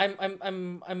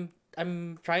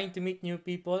trying to meet new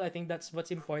people. I think that's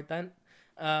what's important.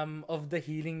 Of the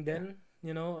healing, then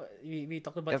we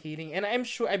talked about Yep. healing, and I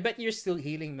bet you're still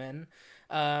healing, man.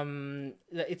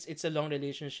 It's a long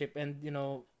relationship, and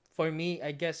for me,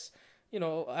 I guess,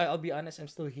 I'll be honest,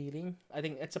 I'm still healing. I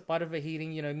think it's a part of a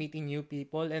healing, meeting new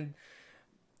people. And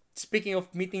speaking of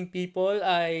meeting people,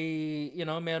 I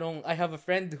have a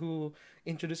friend who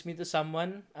introduced me to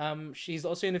someone. She's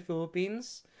also in the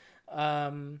Philippines.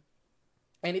 And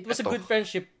it was a Reto. good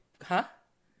friendship. Huh?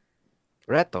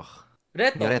 Reto.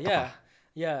 Reto, Reto yeah. ka.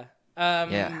 Yeah.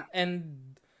 Yeah.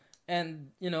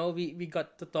 And we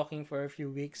got to talking for a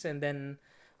few weeks, and then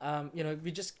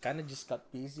we just kind of just got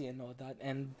busy and all that,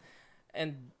 and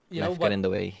Life got in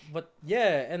the way. but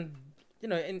yeah, and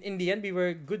in the end we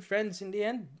were good friends in the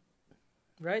end,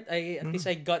 right? At least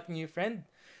I got a new friend.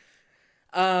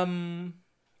 Um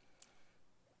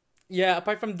yeah,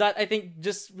 apart from that, I think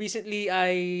just recently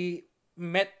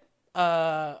met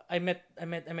I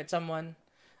met someone.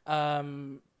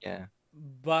 Yeah.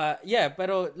 But yeah,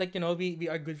 pero like we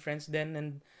are good friends then,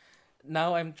 and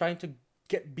now I'm trying to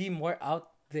be more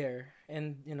out there,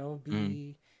 and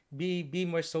be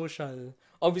more social.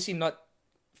 Obviously not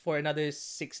for another 6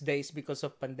 days because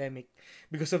of pandemic,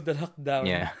 because of the lockdown.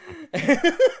 Yeah.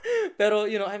 Pero,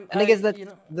 And I guess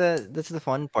that's the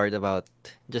fun part about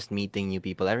just meeting new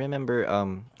people. I remember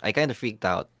I kind of freaked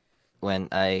out when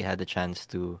I had the chance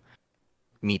to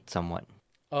meet someone.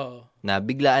 Oo. Na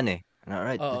biglaan eh. All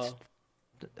right, let's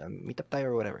Oo. meet up tayo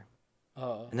or whatever.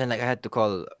 Oo. And then like I had to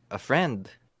call a friend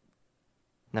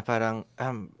na parang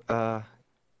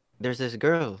there's this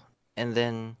girl and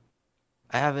then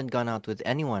I haven't gone out with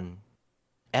anyone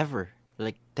ever.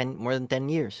 Like 10 more than 10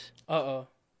 years. Oo.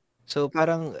 So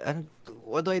parang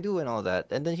what do I do and all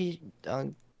that? And then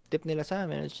ang tip nila sa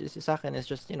amin, sa akin is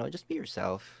just, just be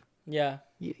yourself. Yeah.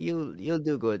 You'll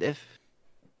do good if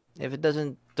it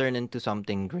doesn't turn into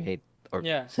something great or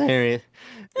Yeah. serious.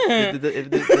 If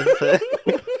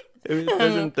it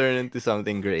doesn't turn into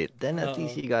something great, then at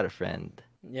least Oo. you got a friend.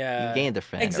 You Yeah. gained a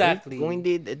friend. Or kung Exactly.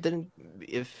 hindi, it didn't,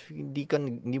 if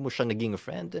hindi mo siya naging a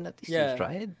friend, then at least you've Yeah.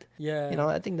 tried. Yeah.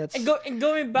 I think And that's going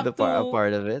the back to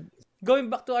part of it.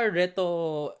 our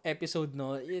reto episode,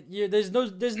 no, there's no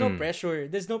Mm. pressure.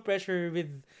 There's no pressure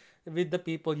with the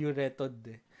people you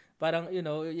retod. Parang,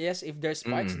 yes, if there's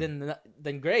sparks, Mm.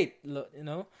 then great,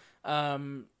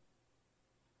 Um,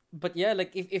 but yeah,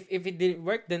 like if it didn't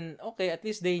work, then okay, at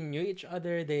least they knew each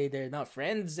other. They're not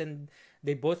friends, and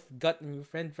they both got a new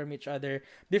friend from each other.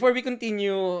 Before we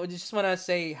continue, I just wanna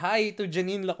say hi to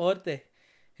Janine Lacorte.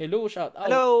 Hello, shout out.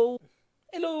 Hello!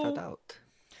 Shout Hello. out.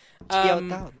 Shout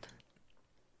Um, out.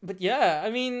 but yeah, I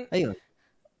mean, Ayun.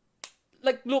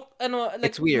 like look,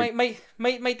 It's like weird. my It's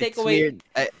takeaway. weird.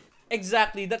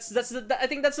 Exactly. I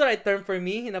think that's the right term for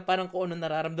me. Na parang kung ano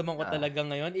nararamdaman ko Uh, talaga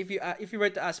ngayon. If you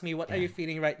were to ask me, what are yeah. you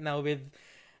feeling right now with,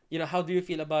 how do you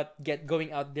feel about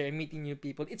going out there and meeting new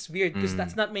people? It's weird because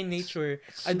that's Mm. not my nature.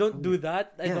 I Super don't do weird.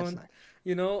 that. I Yeah, it's don't, not.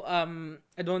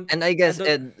 I don't, And I I guess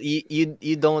don't. Ed,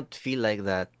 you don't feel like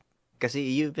that kasi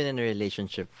you've been in a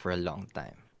relationship for a long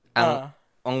time. Ang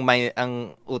Uh,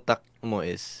 ang utak mo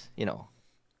is,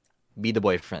 be the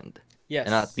boyfriend and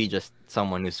not yes. be just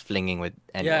someone who's flinging with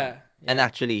anyone. Yeah. And Yeah.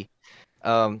 actually,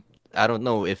 I don't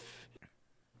know if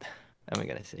am I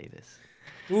gonna say this.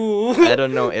 Ooh. I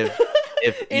don't know if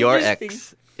your Interesting.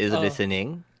 ex is Oh.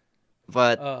 listening,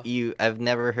 but Oh. I've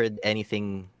never heard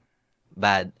anything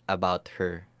bad about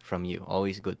her from you.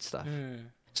 Always good stuff.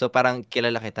 Mm. So parang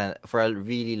kilala kita for a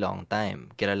really long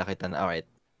time. Kilala kita na, alright,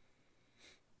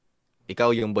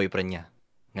 ikaw yung boyfriend niya.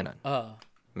 Ganon. Oh.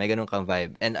 May ganun kang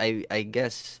vibe. And I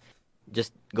guess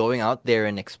just going out there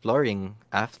and exploring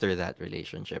after that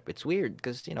relationship, it's weird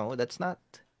because, that's not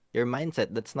your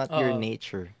mindset. That's not your Oh.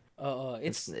 nature. Oh.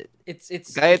 It's, It's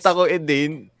kahit ako, Ed,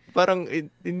 parang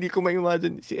hindi ko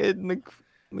ma-imagine si Ed may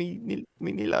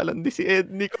nilalandi si Ed.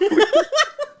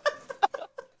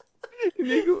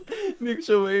 Hindi ko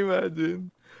siya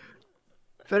ma-imagine.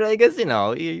 Pero I guess, you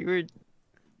were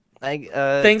like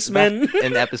Thanks, back man.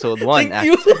 in episode 1 Thank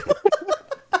you.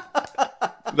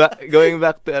 going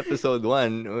back to episode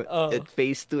 1, Oh.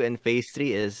 phase 2 and phase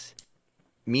 3 is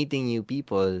meeting new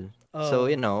people. So,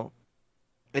 Oh.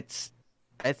 it's,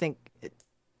 I think,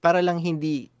 para lang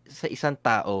hindi sa isang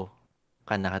tao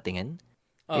ka nakatingin.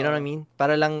 You know what I mean?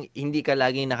 Para lang hindi ka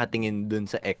laging nakatingin dun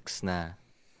sa ex na,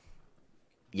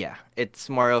 yeah, it's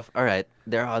more of, alright,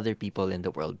 there are other people in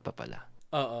the world pa pala.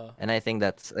 Oo. And I think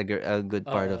that's a good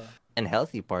part of, and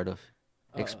healthy part of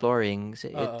exploring.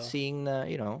 It's seeing na,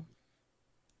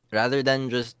 rather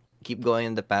than just keep going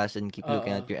in the past and keep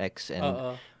looking at your ex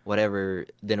and whatever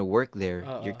didn't work there,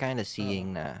 you're kind of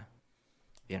seeing na,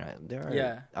 there are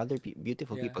Yeah. other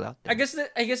beautiful Yeah. people out I there.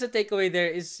 guess the takeaway there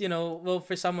is, well,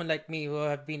 for someone like me who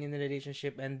have been in a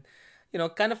relationship and,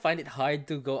 kind of find it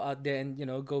hard to go out there and,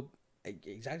 go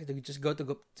exactly to just go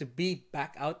to be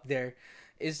back out there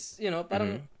is,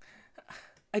 parang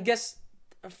I guess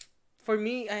for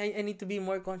me, I need to be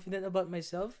more confident about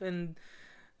myself, and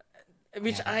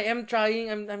which Yeah. I am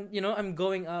trying. I'm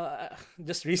going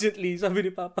just recently, sabi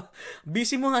ni Papa,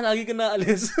 busy mo nga, lagi ka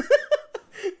naalis.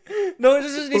 No,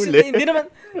 just recently, Huli. hindi naman,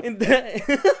 hindi,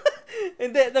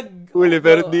 hindi, Huli,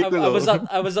 pero di ko I was lang.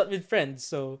 I was out with friends,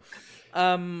 so,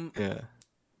 Yeah.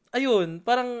 ayun,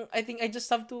 parang, I think I just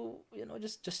have to,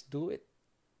 just do it.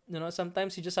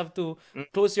 Sometimes you just have to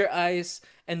close your eyes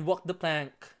and walk the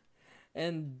plank,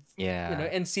 and, Yeah.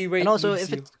 and see where And it also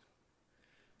leads you.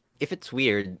 if it's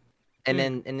weird and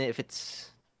if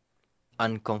it's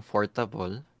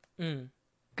uncomfortable, Mm.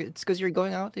 it's because you're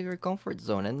going out of your comfort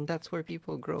zone, and that's where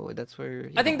people grow. That's where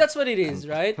I think that's what it is,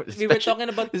 right? We were talking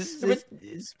about,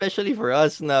 especially for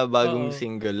us na bagong Oo.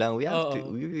 single lang. Oo.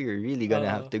 We're really gonna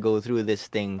Oo. have to go through this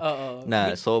thing Oo.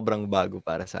 na sobrang bago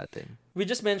para sa atin. We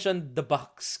just mentioned the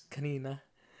box kanina.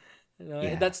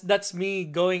 Yeah. That's me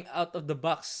going out of the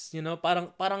box,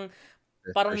 parang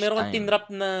parang first meron kang time.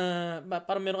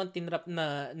 tinrap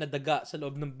na daga sa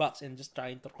loob ng box and just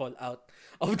trying to crawl out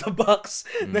of the box.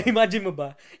 Na-imagine mo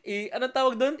ba? Anong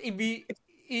tawag doon?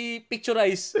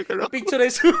 I-picturize. Teka lang.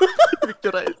 I-picturize.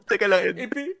 Picture. Teka lang.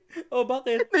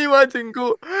 Bakit? Na-imagine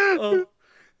ko. Oh.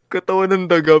 Katawan ng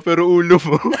daga pero ulo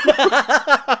mo.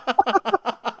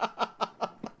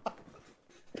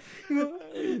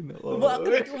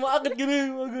 Umaakit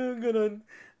ganun.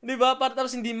 Di ba? Para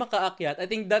tapos hindi makaakyat. I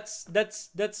think that's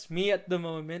me at the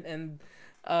moment. And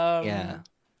Yeah.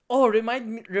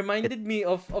 reminded me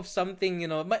of something,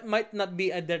 might not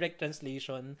be a direct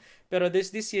translation, pero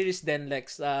there's this series then,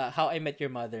 Lex, How I Met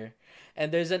Your Mother.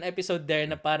 And there's an episode there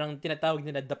na parang tinatawag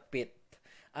nila The Pit.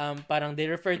 Parang they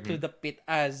refer to the pit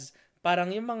as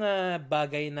parang yung mga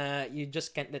bagay na you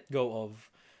just can't let go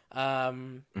of.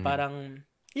 Parang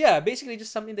basically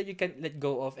just something that you can't let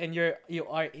go of, and you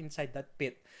are inside that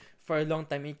pit for a long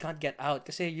time and you can't get out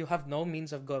kasi you have no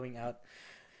means of going out.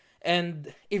 And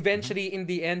eventually in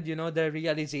the end, the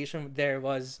realization there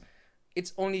was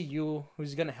it's only you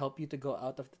who's gonna help you to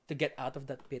get out of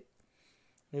that pit.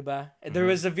 Diba? There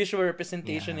was a visual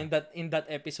representation in that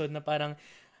episode na parang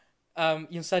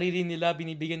yung sarili nila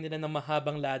binibigyan nila ng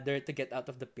mahabang ladder to get out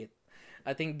of the pit.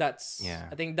 I think that's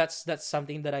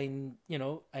something that I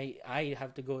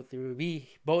have to go through. We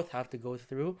both have to go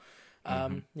through.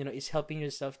 Is helping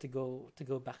yourself to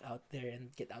go back out there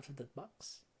and get out of that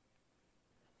box.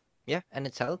 Yeah, and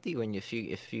it's healthy when if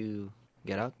you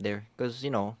get out there, because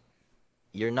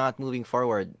you're not moving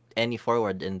forward in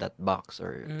that box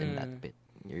or in that pit.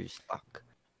 You're stuck.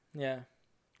 Yeah.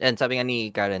 And sabi nga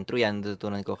ni Karen, true yan,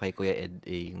 natutunan ko kay Kuya Ed,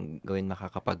 yung gawin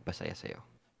makakapagpasaya sa'yo.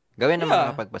 Gawin na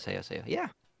makakapagpasaya sa'yo.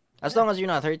 Yeah. As long as you're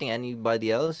not hurting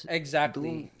anybody else,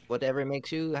 exactly. Do whatever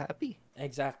makes you happy.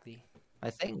 Exactly.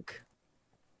 I think.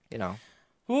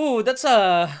 Ooh, that's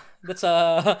a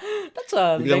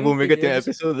biglang bumigat yung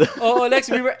episode. Oh, Lex,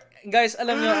 guys,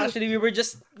 alam nyo, actually, we were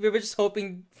just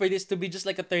hoping for this to be just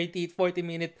like a 30-40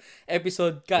 minute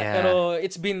episode. Pero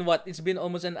it's been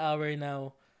almost an hour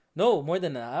now. No, more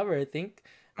than an hour, I think.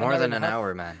 More than an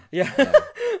hour, man. Yeah.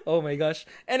 Oh my gosh.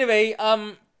 Anyway,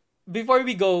 before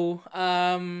we go,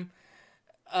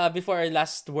 before our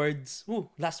last words.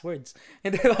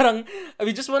 And then parang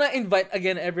we just want to invite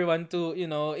again everyone to,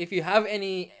 if you have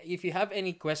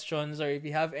any questions or if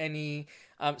you have any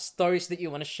stories that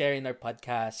you want to share in our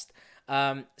podcast,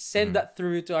 send that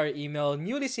through to our email,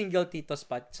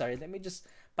 Sorry, let me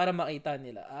just para makita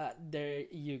nila. There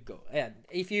you go. Ayan.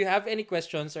 If you have any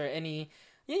questions or any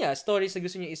stories na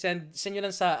gusto nyo send nyo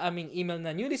lang sa aming email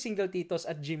na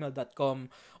newlysingletito's@gmail.com,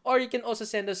 or you can also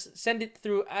send it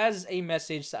through as a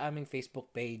message sa aming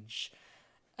Facebook page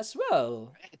as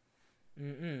well.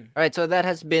 Alright, so that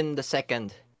has been the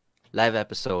second live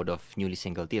episode of Newly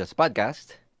Single Titos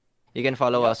podcast. You can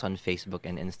follow us on Facebook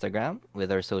and Instagram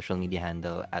with our social media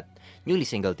handle at Newly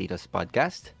Single Titos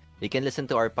podcast. You can listen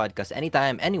to our podcast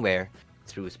anytime, anywhere,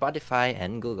 through Spotify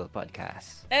and Google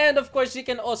Podcasts. And of course, you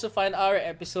can also find our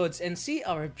episodes and see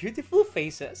our beautiful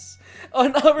faces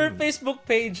on our Facebook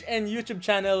page and YouTube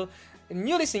channel,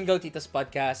 Newly Single Titos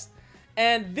Podcast.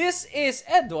 And this is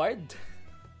Edward.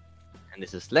 And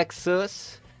this is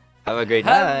Lexus. Have a great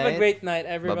night. Have a great night,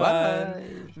 everyone.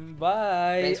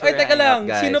 Bye. Thanks for teka lang.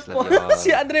 guys. Sino po? Si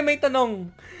Andre may tanong.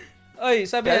 Oy,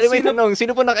 sabi Andre may tanong.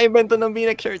 Sino po naka-invento ng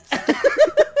V-neck shirts?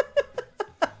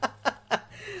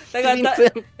 Teka,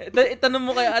 itanong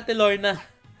mo kay Ate Lorna.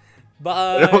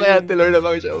 Baka... Alam mo kay Ate Lorna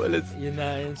baka siya umalis. Yun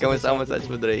na. Kamusta ang massage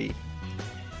mo, Dre?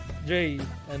 Dre,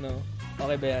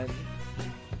 okay ba yan?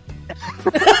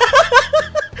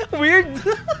 Weird.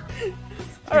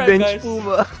 Alright, bench guys. po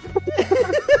ba?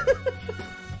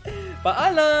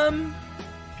 Paalam.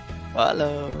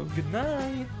 Paalam. Good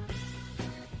night.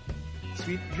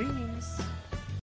 Sweet dreams.